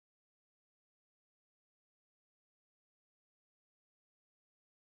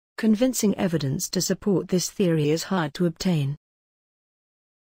 Convincing evidence to support this theory is hard to obtain.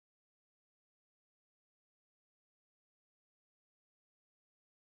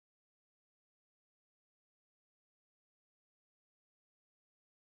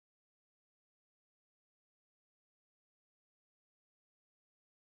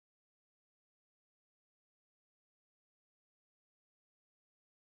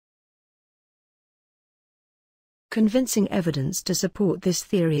 Convincing evidence to support this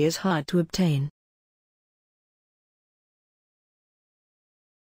theory is hard to obtain.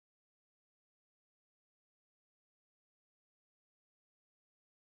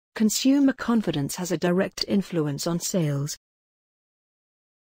 Consumer confidence has a direct influence on sales.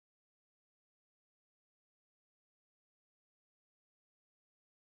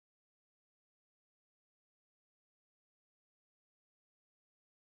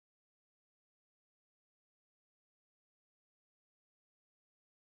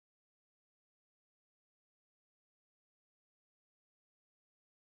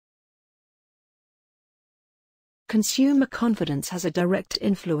 Consumer confidence has a direct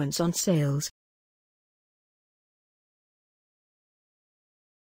influence on sales.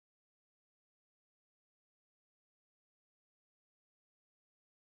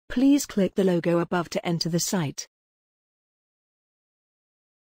 Please click the logo above to enter the site.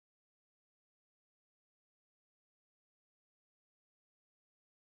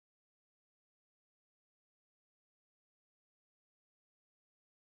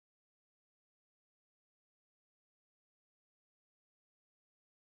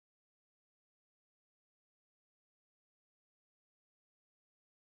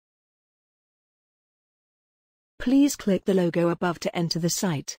 Please click the logo above to enter the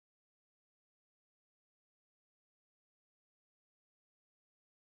site.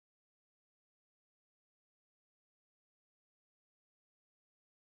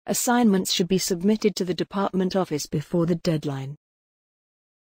 Assignments should be submitted to the department office before the deadline.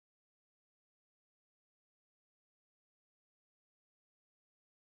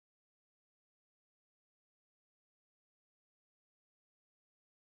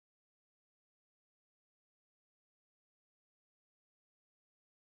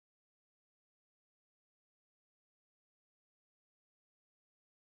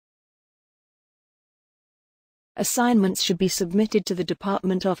 Assignments should be submitted to the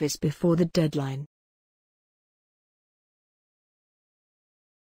department office before the deadline.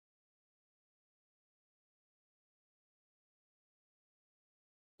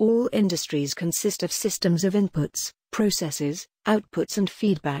 All industries consist of systems of inputs, processes, outputs and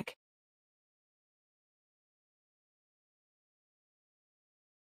feedback.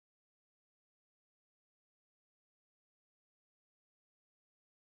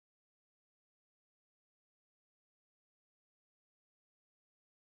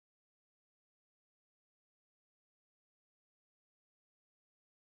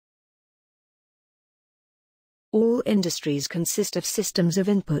 All industries consist of systems of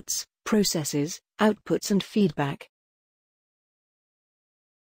inputs, processes, outputs and feedback.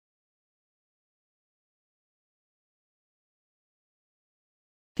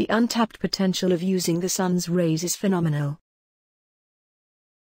 The untapped potential of using the sun's rays is phenomenal.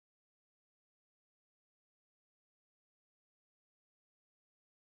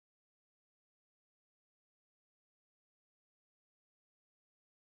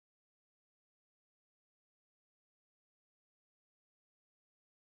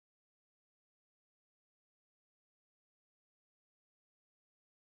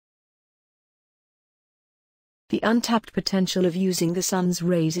 The untapped potential of using the sun's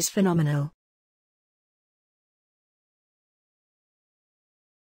rays is phenomenal.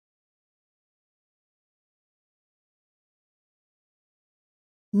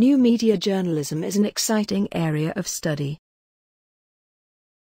 New media journalism is an exciting area of study.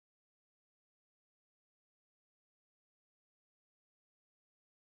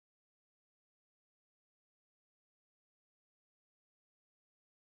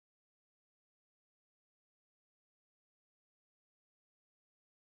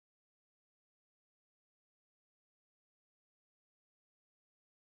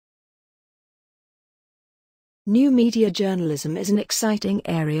 New media journalism is an exciting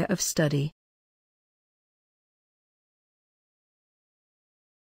area of study.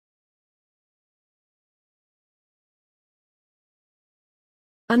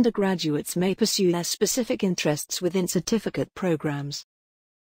 Undergraduates may pursue their specific interests within certificate programs.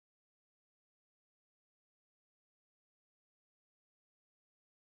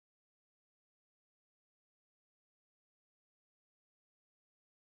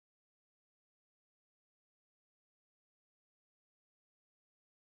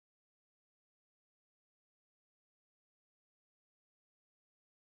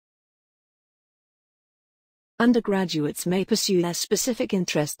 Undergraduates may pursue their specific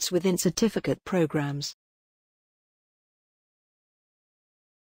interests within certificate programs.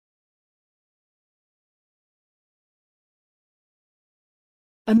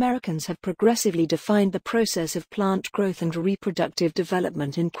 Americans have progressively defined the process of plant growth and reproductive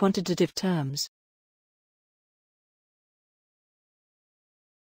development in quantitative terms.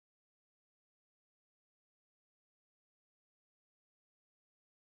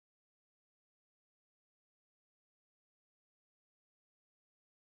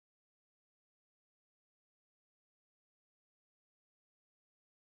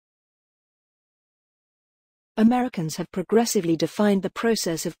 Americans have progressively defined the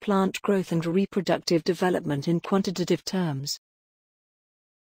process of plant growth and reproductive development in quantitative terms.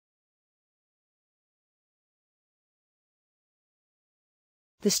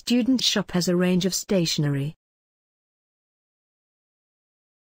 The student shop has a range of stationery.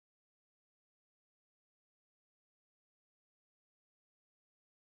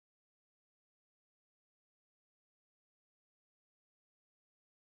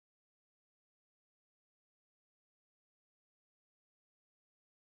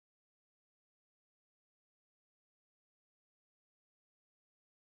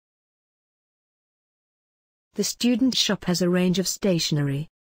 The student shop has a range of stationery.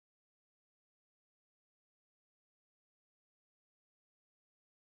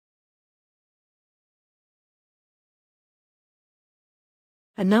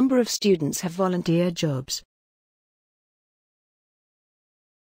 A number of students have volunteer jobs.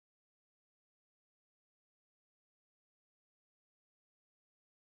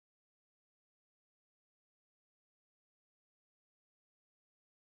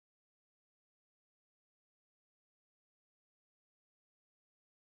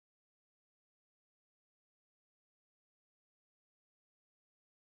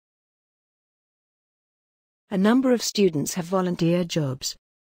 A number of students have volunteer jobs.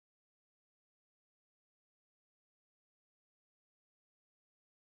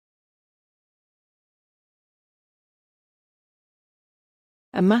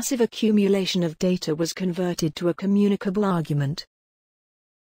 A massive accumulation of data was converted to a communicable argument.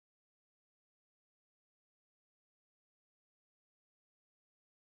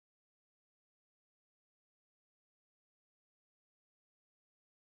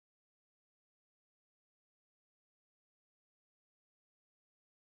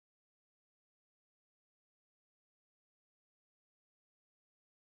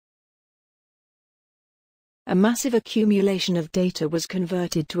 A massive accumulation of data was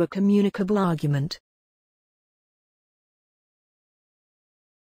converted to a communicable argument.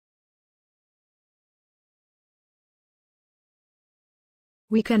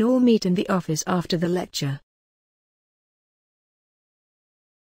 We can all meet in the office after the lecture.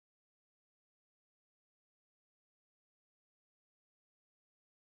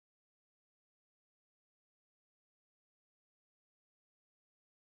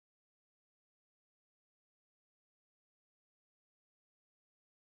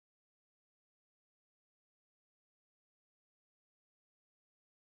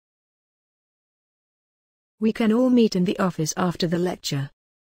 We can all meet in the office after the lecture.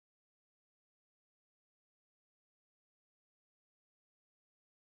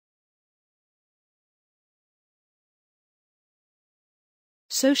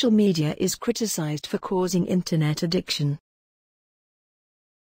 Social media is criticized for causing internet addiction.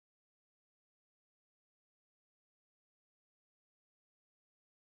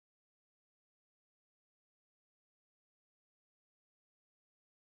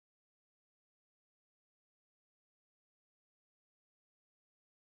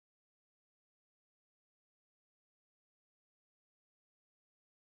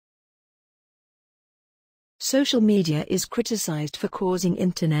 Social media is criticized for causing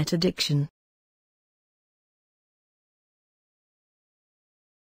internet addiction.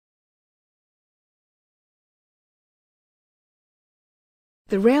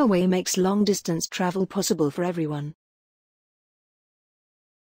 The railway makes long-distance travel possible for everyone.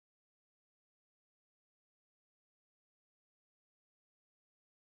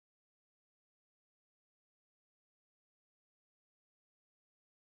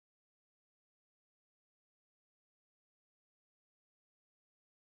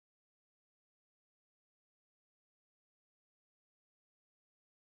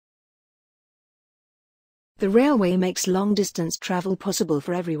 The railway makes long-distance travel possible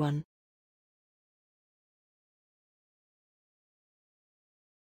for everyone.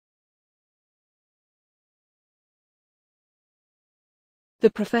 The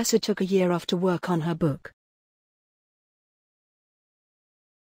professor took a year off to work on her book.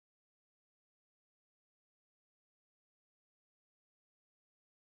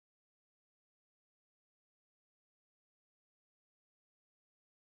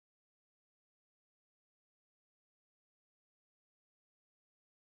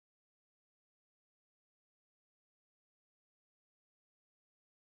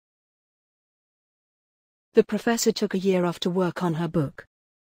 The professor took a year off to work on her book.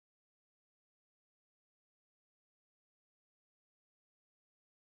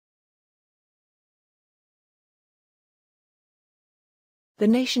 The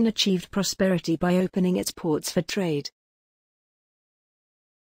nation achieved prosperity by opening its ports for trade.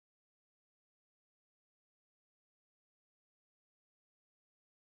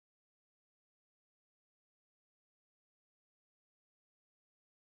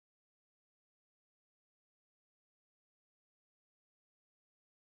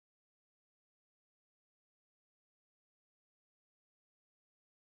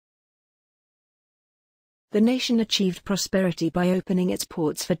 The nation achieved prosperity by opening its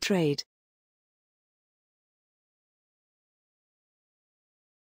ports for trade.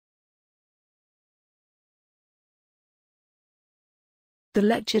 The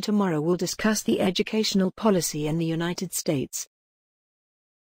lecture tomorrow will discuss the educational policy in the United States.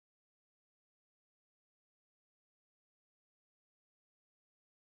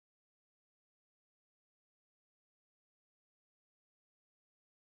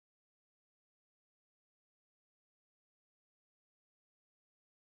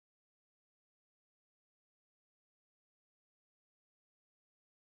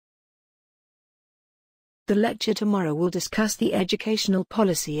 The lecture tomorrow will discuss the educational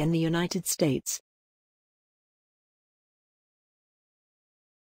policy in the United States.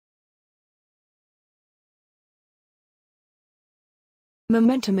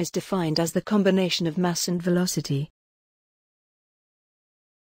 Momentum is defined as the combination of mass and velocity.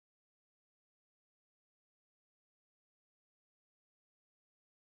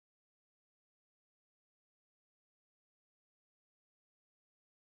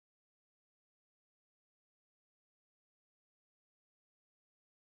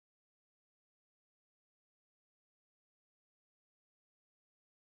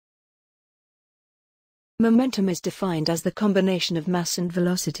 Momentum is defined as the combination of mass and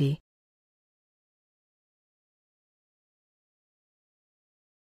velocity.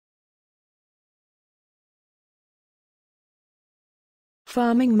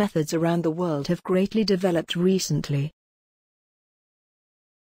 Farming methods around the world have greatly developed recently.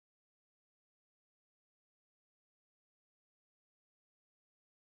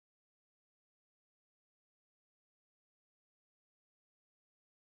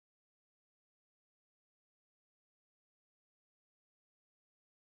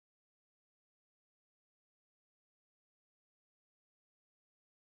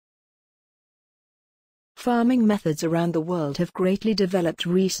 Farming methods around the world have greatly developed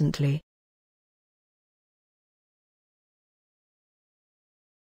recently.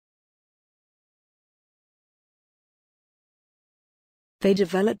 They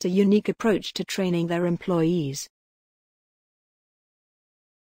developed a unique approach to training their employees.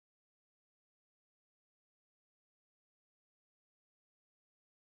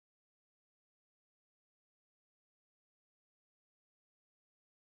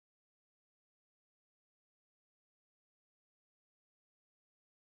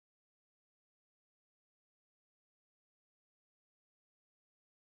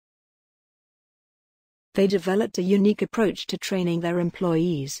 They developed a unique approach to training their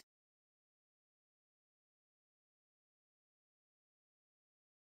employees.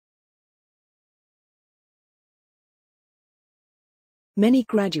 Many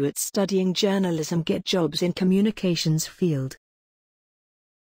graduates studying journalism get jobs in communications field.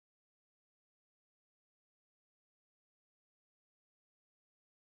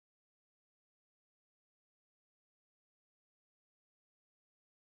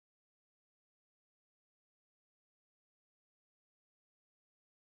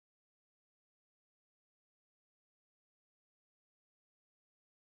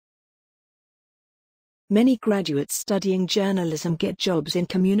 Many graduates studying journalism get jobs in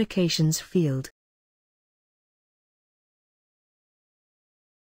communications field.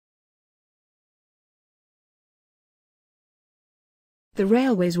 The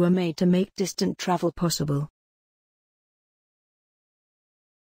railways were made to make distant travel possible.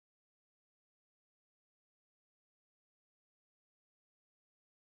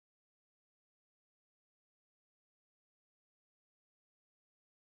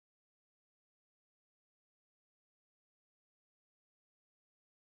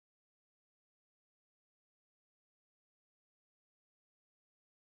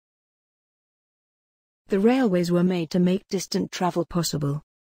 The railways were made to make distant travel possible.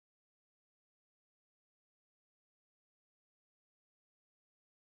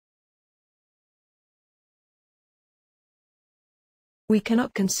 We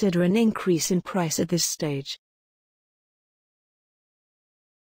cannot consider an increase in price at this stage.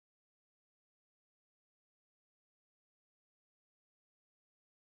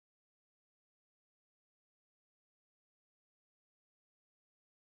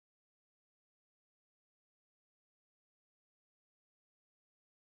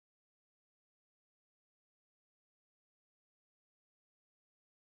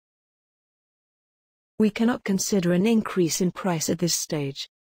 We cannot consider an increase in price at this stage.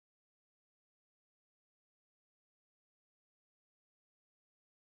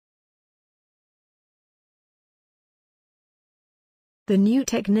 The new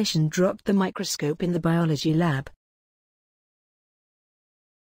technician dropped the microscope in the biology lab.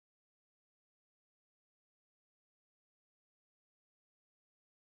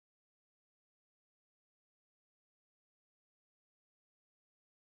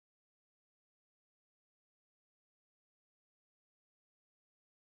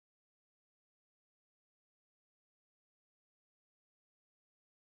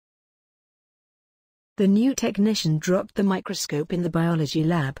 The new technician dropped the microscope in the biology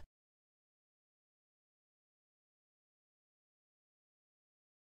lab.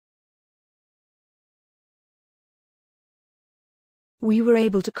 We were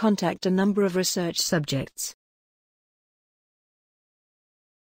able to contact a number of research subjects.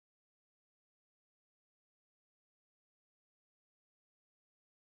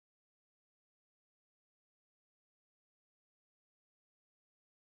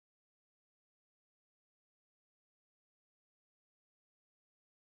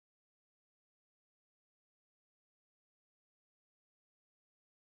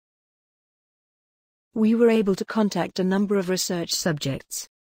 We were able to contact a number of research subjects.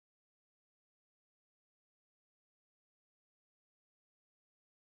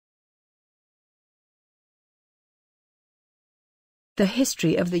 The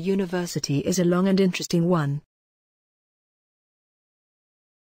history of the university is a long and interesting one.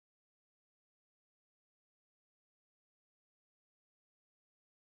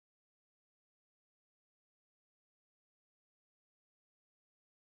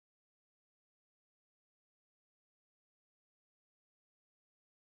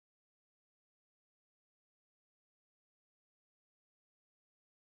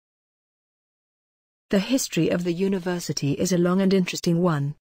 The history of the university is a long and interesting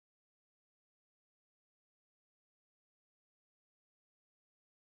one.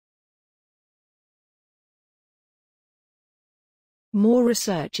 More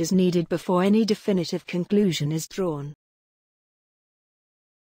research is needed before any definitive conclusion is drawn.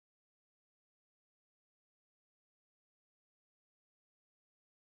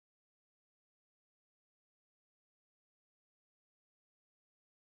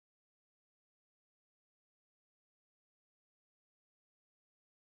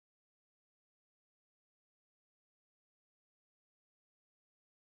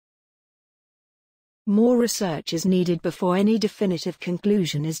 More research is needed before any definitive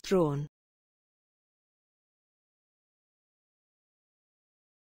conclusion is drawn.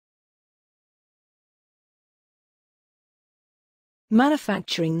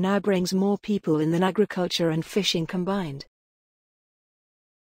 Manufacturing now brings more people in than agriculture and fishing combined.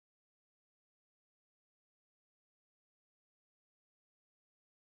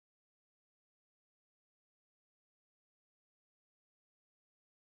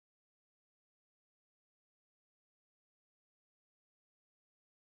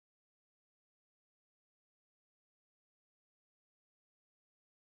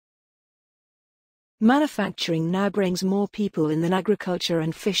 Manufacturing now brings more people in than agriculture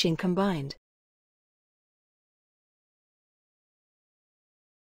and fishing combined.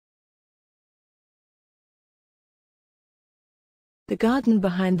 The garden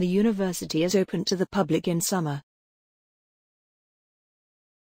behind the university is open to the public in summer.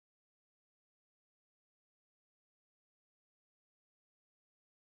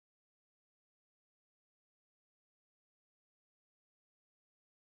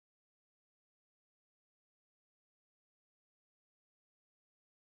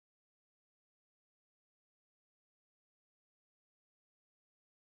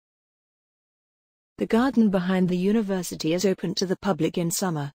 The garden behind the university is open to the public in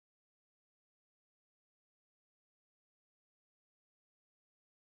summer.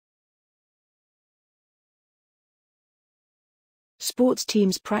 Sports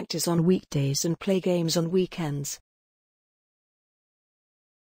teams practice on weekdays and play games on weekends.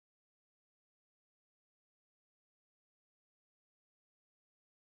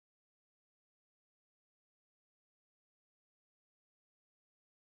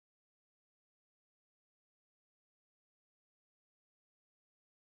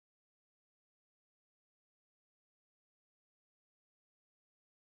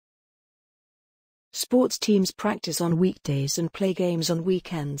 Sports teams practice on weekdays and play games on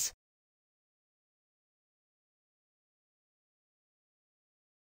weekends.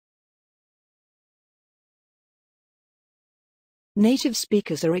 Native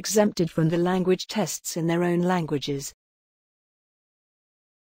speakers are exempted from the language tests in their own languages.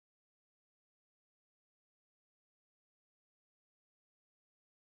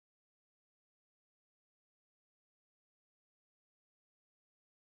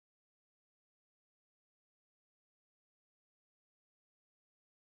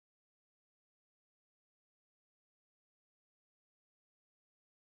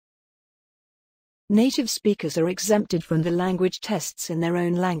 Native speakers are exempted from the language tests in their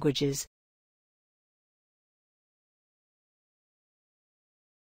own languages.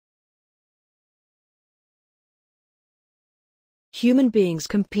 Human beings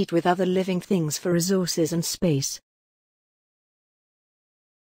compete with other living things for resources and space.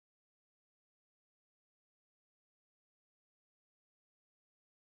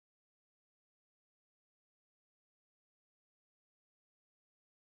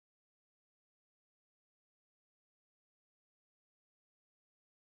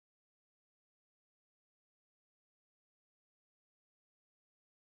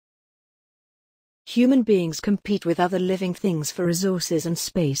 Human beings compete with other living things for resources and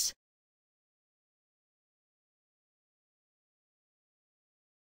space.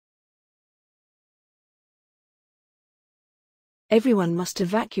 Everyone must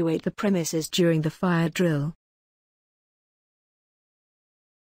evacuate the premises during the fire drill.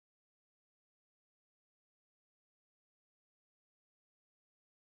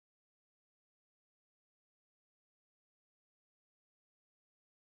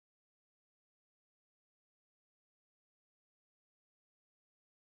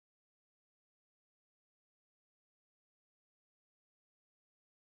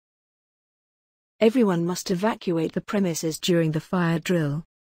 Everyone must evacuate the premises during the fire drill.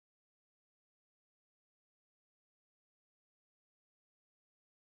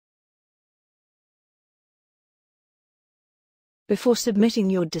 Before submitting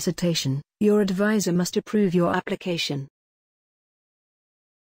your dissertation, your advisor must approve your application.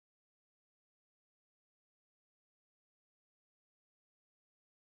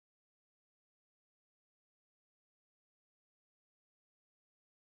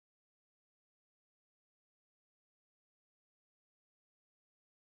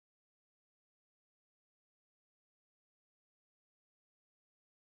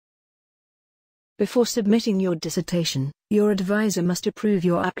 Before submitting your dissertation, your advisor must approve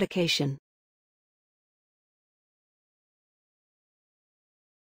your application.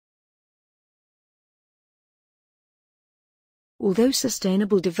 Although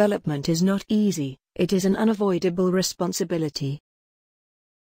sustainable development is not easy, it is an unavoidable responsibility.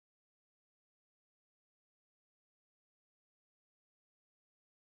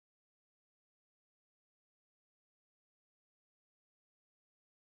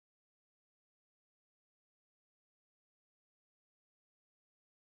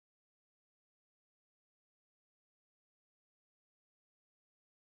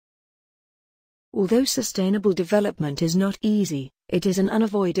 Although sustainable development is not easy, it is an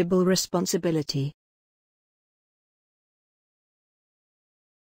unavoidable responsibility.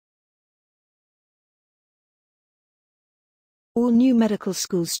 All new medical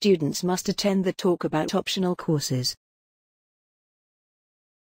school students must attend the talk about optional courses.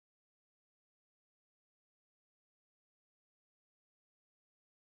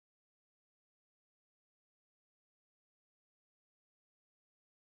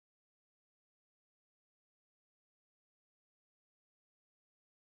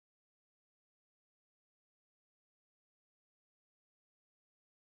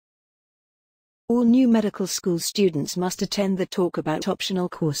 All new medical school students must attend the talk about optional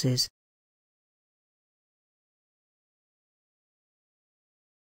courses.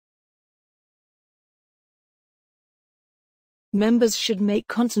 Members should make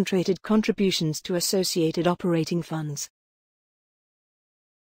concentrated contributions to associated operating funds.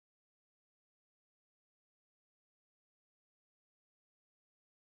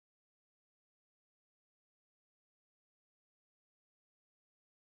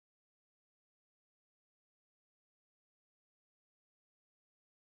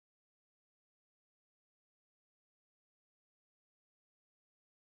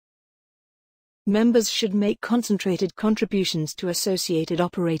 Members should make concentrated contributions to associated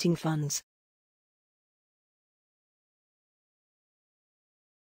operating funds.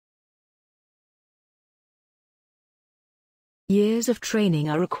 Years of training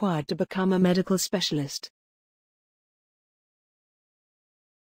are required to become a medical specialist.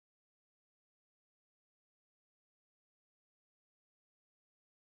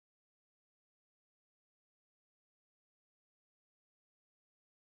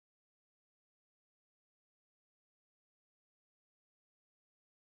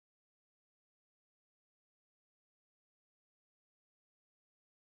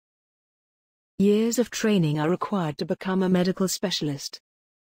 Years of training are required to become a medical specialist.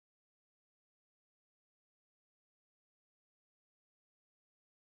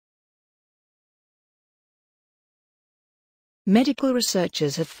 Medical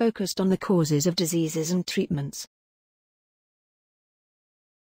researchers have focused on the causes of diseases and treatments.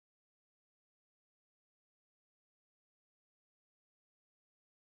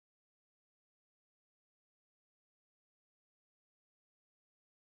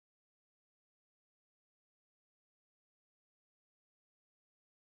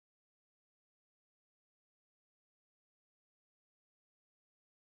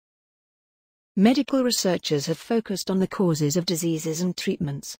 Medical researchers have focused on the causes of diseases and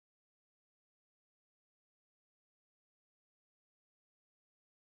treatments.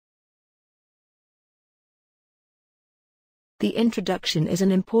 The introduction is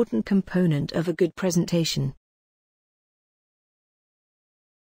an important component of a good presentation.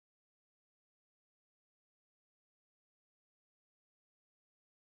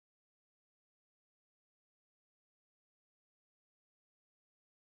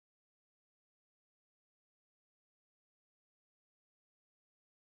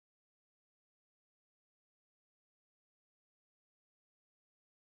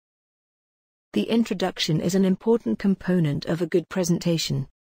 The introduction is an important component of a good presentation.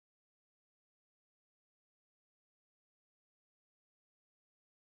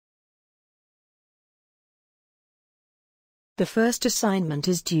 The first assignment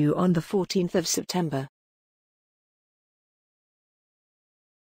is due on the 14th of September.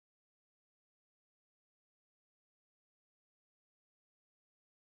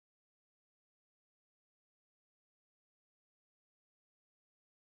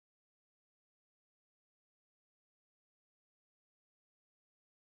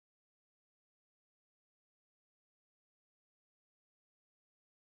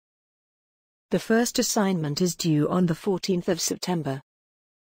 The first assignment is due on the 14th of September.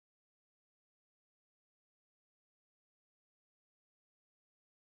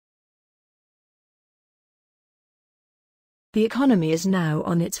 The economy is now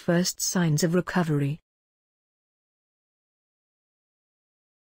on its first signs of recovery.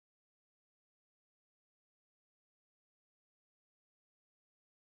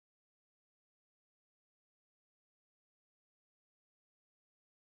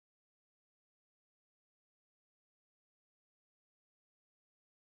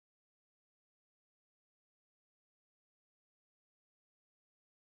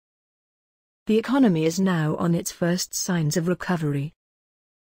 The economy is now on its first signs of recovery.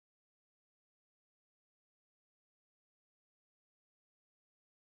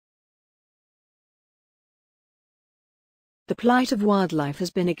 The plight of wildlife has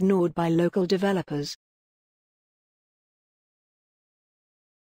been ignored by local developers.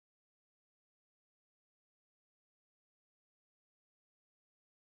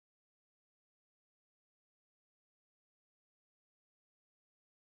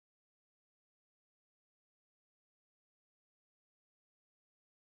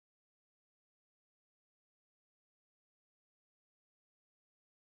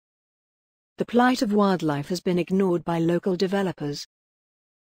 The plight of wildlife has been ignored by local developers.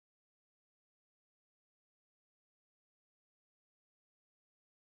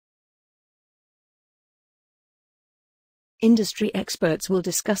 Industry experts will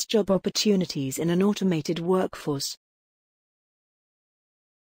discuss job opportunities in an automated workforce.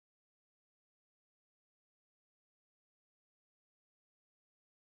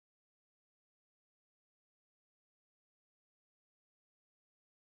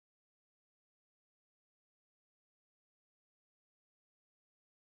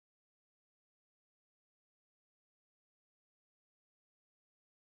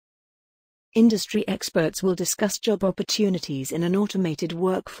 Industry experts will discuss job opportunities in an automated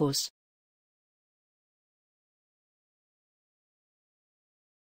workforce.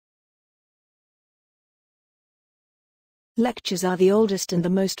 Lectures are the oldest and the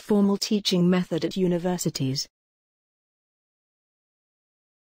most formal teaching method at universities.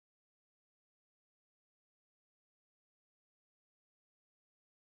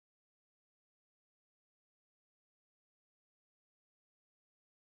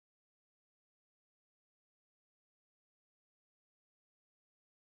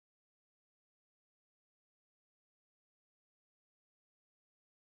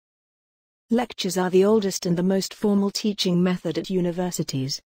 Lectures are the oldest and the most formal teaching method at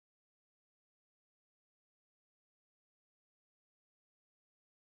universities.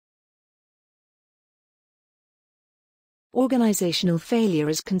 Organizational failure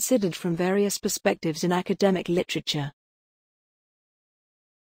is considered from various perspectives in academic literature.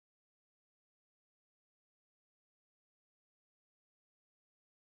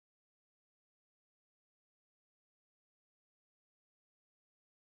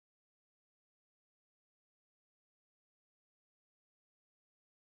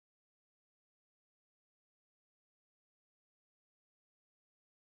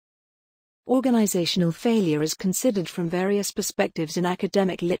 Organizational failure is considered from various perspectives in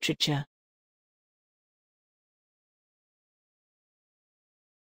academic literature.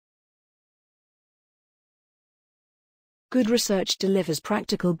 Good research delivers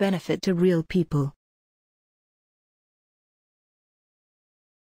practical benefit to real people.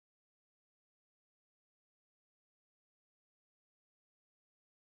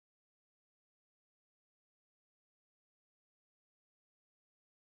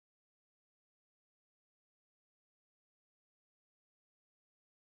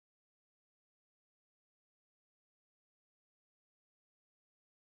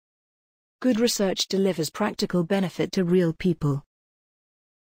 Good research delivers practical benefit to real people.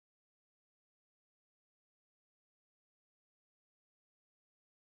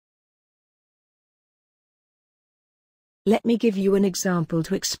 Let me give you an example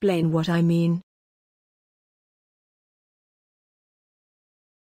to explain what I mean.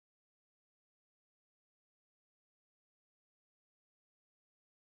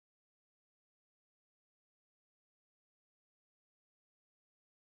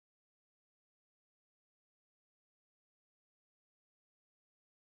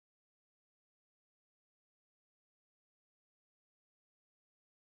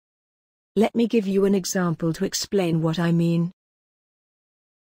 Let me give you an example to explain what I mean.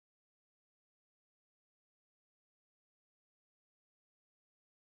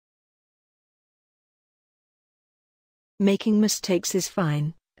 Making mistakes is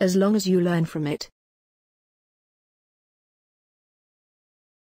fine, as long as you learn from it.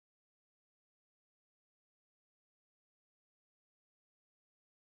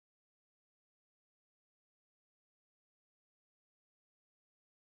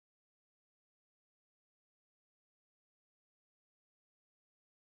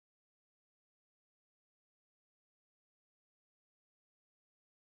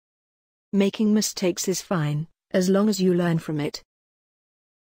 Making mistakes is fine, as long as you learn from it.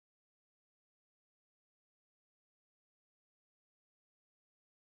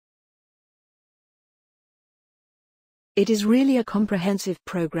 It is really a comprehensive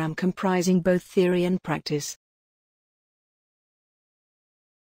program comprising both theory and practice.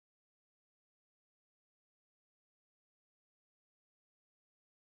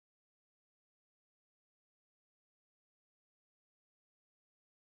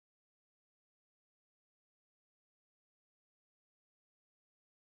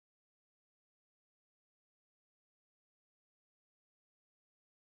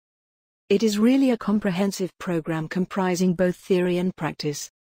 It is really a comprehensive program comprising both theory and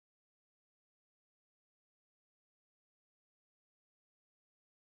practice.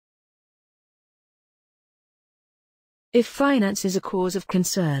 If finance is a cause of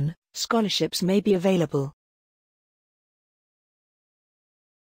concern, scholarships may be available.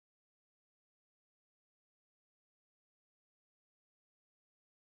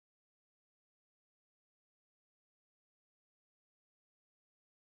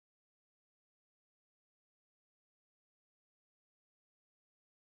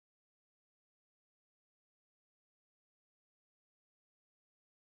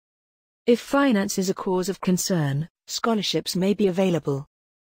 If finance is a cause of concern, scholarships may be available.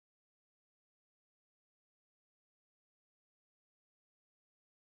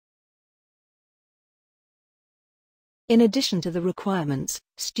 In addition to the requirements,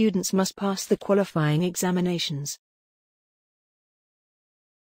 students must pass the qualifying examinations.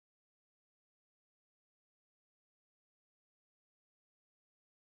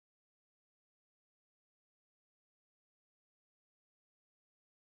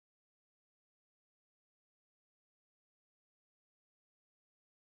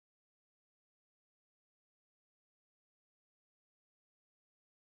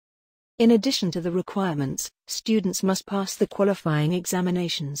 In addition to the requirements, students must pass the qualifying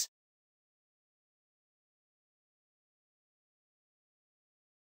examinations.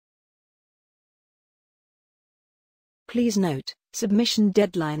 Please note, submission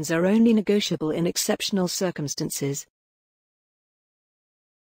deadlines are only negotiable in exceptional circumstances.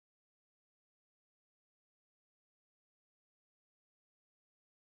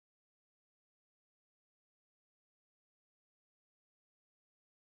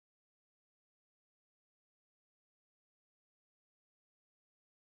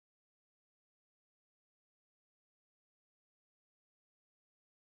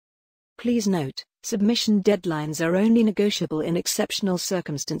 Please note, submission deadlines are only negotiable in exceptional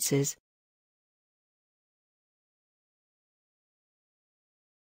circumstances.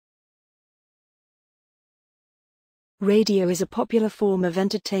 Radio is a popular form of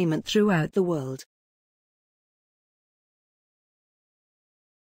entertainment throughout the world.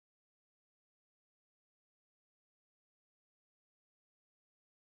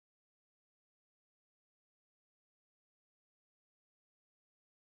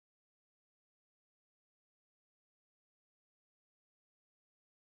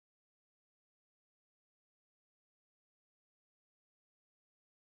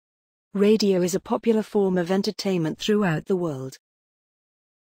 Radio is a popular form of entertainment throughout the world.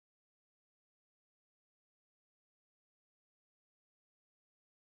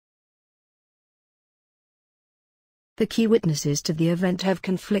 The key witnesses to the event have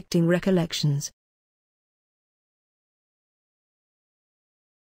conflicting recollections.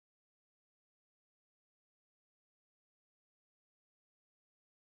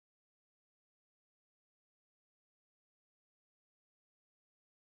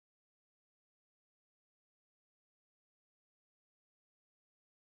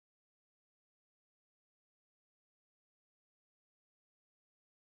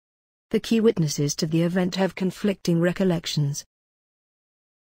 The key witnesses to the event have conflicting recollections.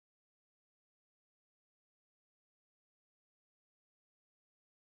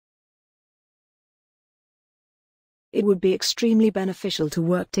 It would be extremely beneficial to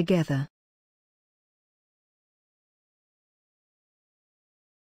work together.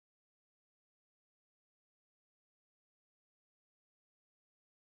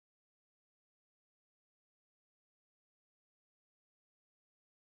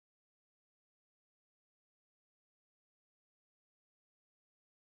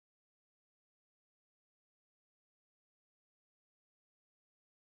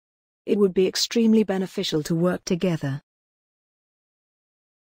 It would be extremely beneficial to work together.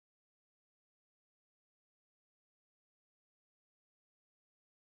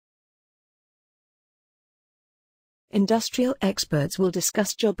 Industrial experts will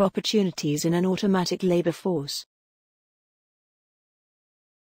discuss job opportunities in an automatic labor force.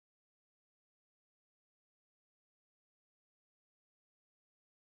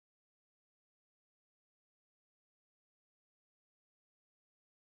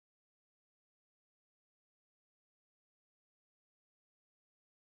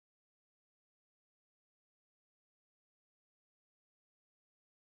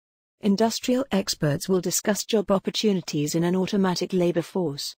 Industrial experts will discuss job opportunities in an automatic labor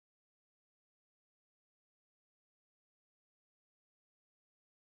force.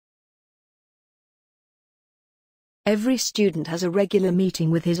 Every student has a regular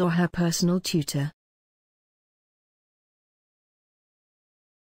meeting with his or her personal tutor.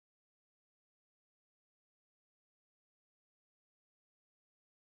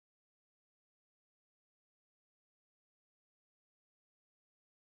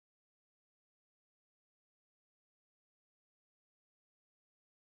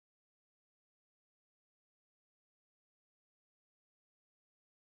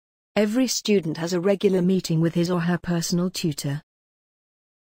 Every student has a regular meeting with his or her personal tutor.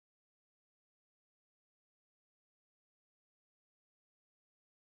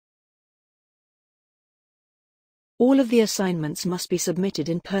 All of the assignments must be submitted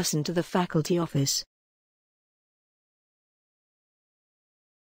in person to the faculty office.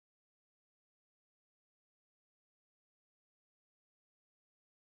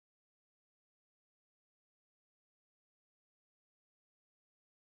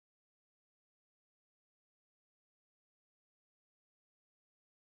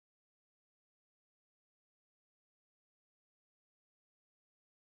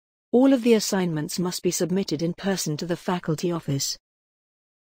 All of the assignments must be submitted in person to the faculty office.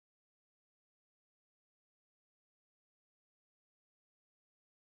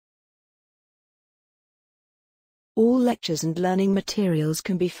 All lectures and learning materials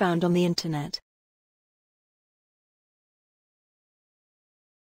can be found on the Internet.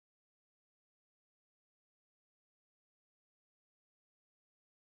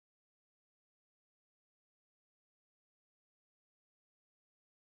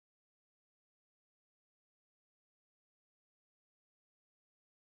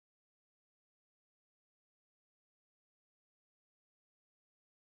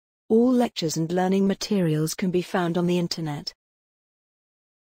 All lectures and learning materials can be found on the Internet.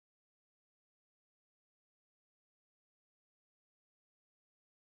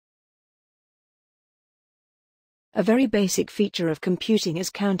 A very basic feature of computing is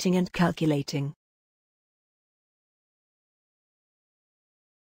counting and calculating.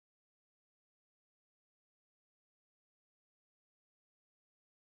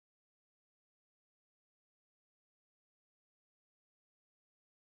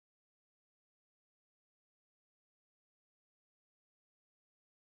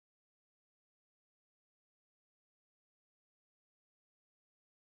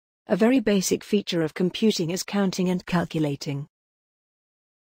 A very basic feature of computing is counting and calculating.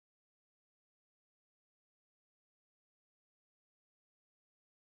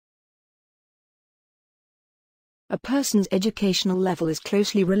 A person's educational level is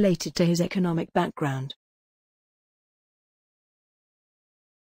closely related to his economic background.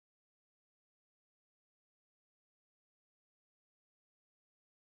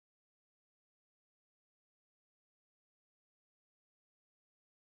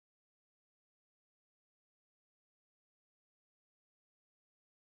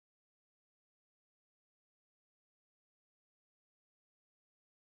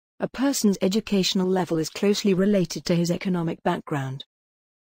 A person's educational level is closely related to his economic background.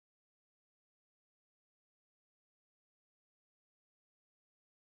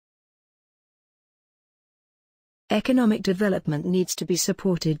 Economic development needs to be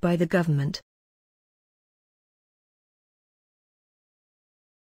supported by the government.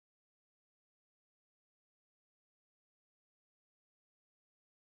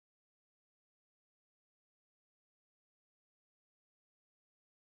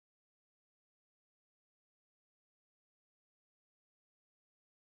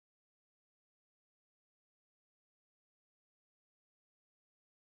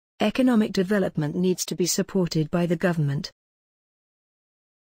 Economic development needs to be supported by the government.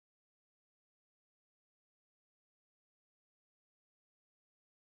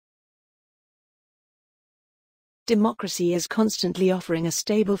 Democracy is constantly offering a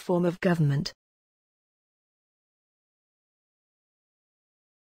stable form of government.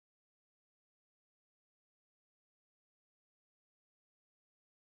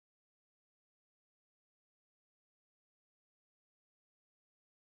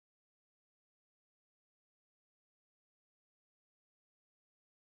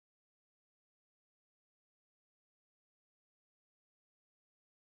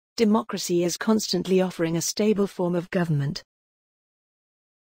 Democracy is constantly offering a stable form of government.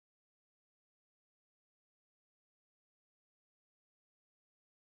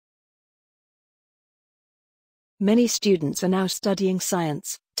 Many students are now studying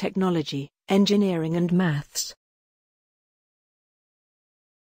science, technology, engineering and maths.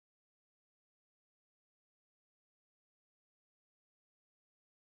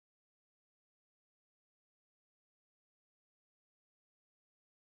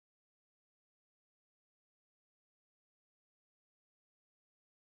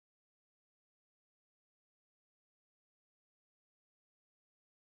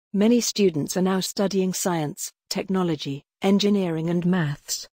 Many students are now studying science, technology, engineering and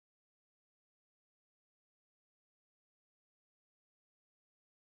maths.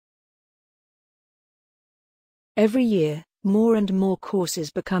 Every year, more and more courses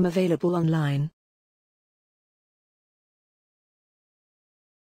become available online.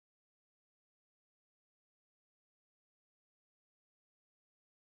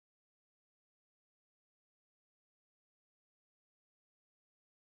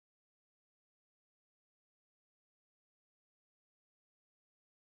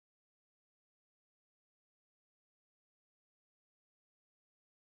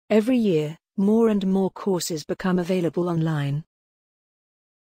 Every year, more and more courses become available online.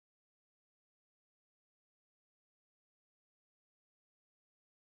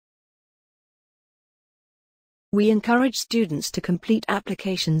 We encourage students to complete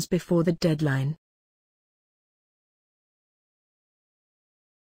applications before the deadline.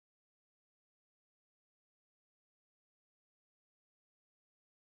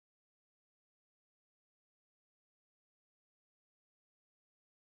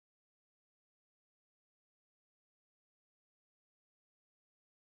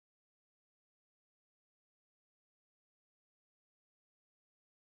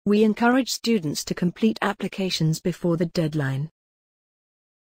 We encourage students to complete applications before the deadline.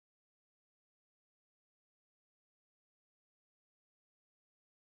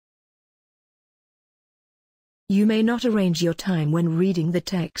 You may not arrange your time when reading the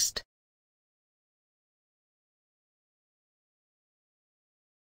text.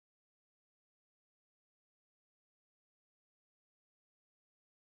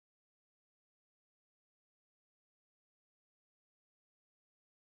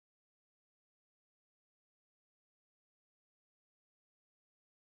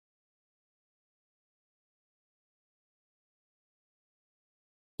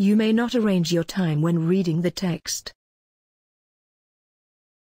 You may not arrange your time when reading the text.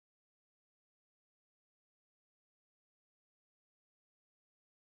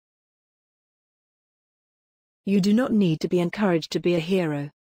 You do not need to be encouraged to be a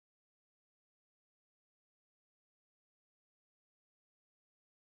hero.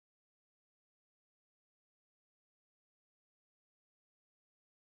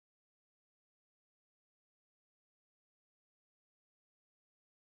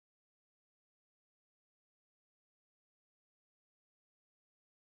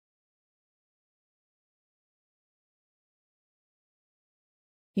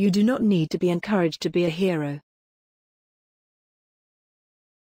 You do not need to be encouraged to be a hero.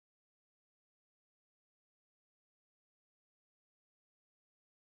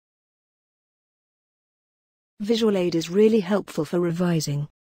 Visual aid is really helpful for revising.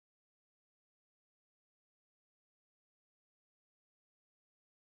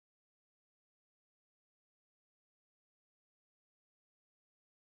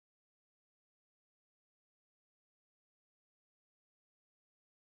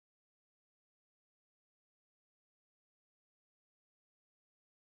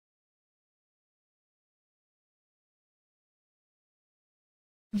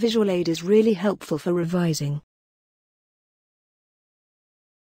 Visual aid is really helpful for revising.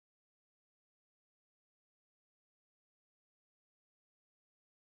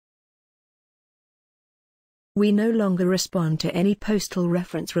 We no longer respond to any postal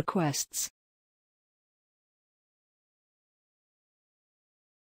reference requests.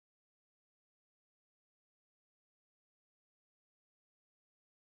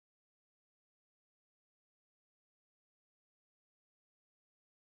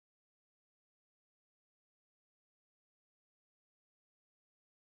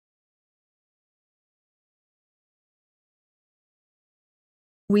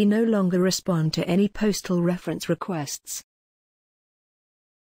 We no longer respond to any postal reference requests.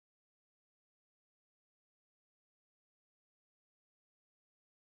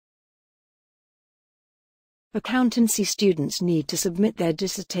 Accountancy students need to submit their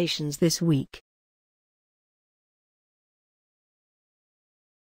dissertations this week.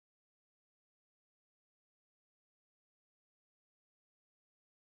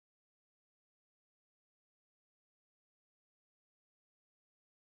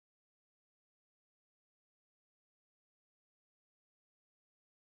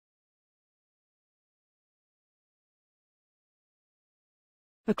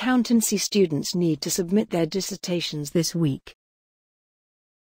 Accountancy students need to submit their dissertations this week.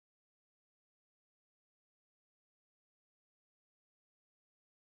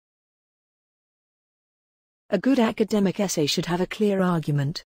 A good academic essay should have a clear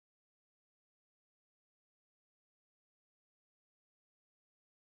argument.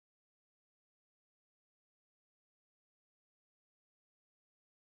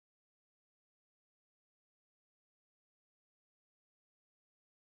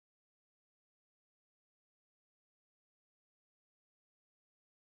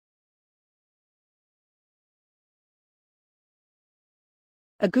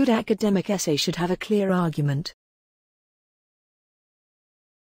 A good academic essay should have a clear argument.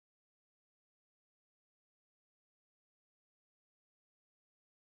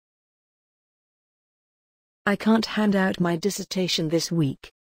 I can't hand out my dissertation this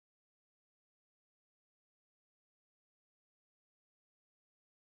week.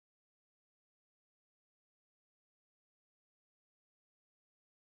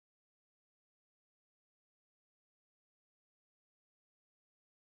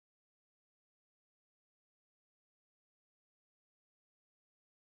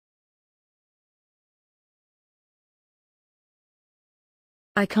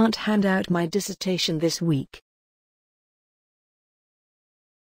 I can't hand out my dissertation this week.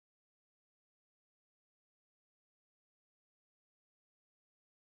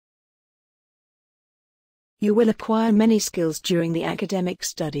 You will acquire many skills during the academic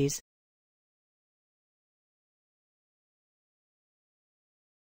studies.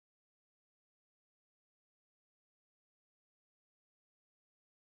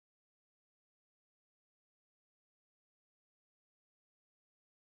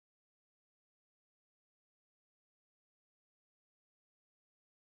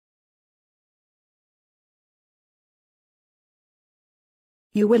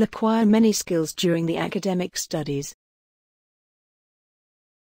 You will acquire many skills during the academic studies.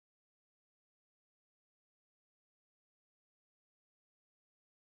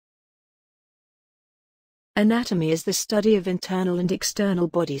 Anatomy is the study of internal and external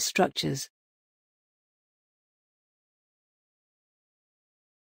body structures.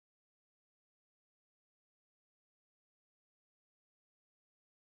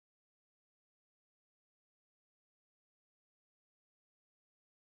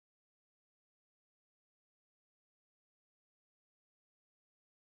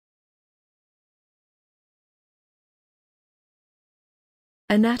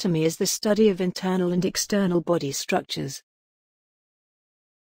 Anatomy is the study of internal and external body structures.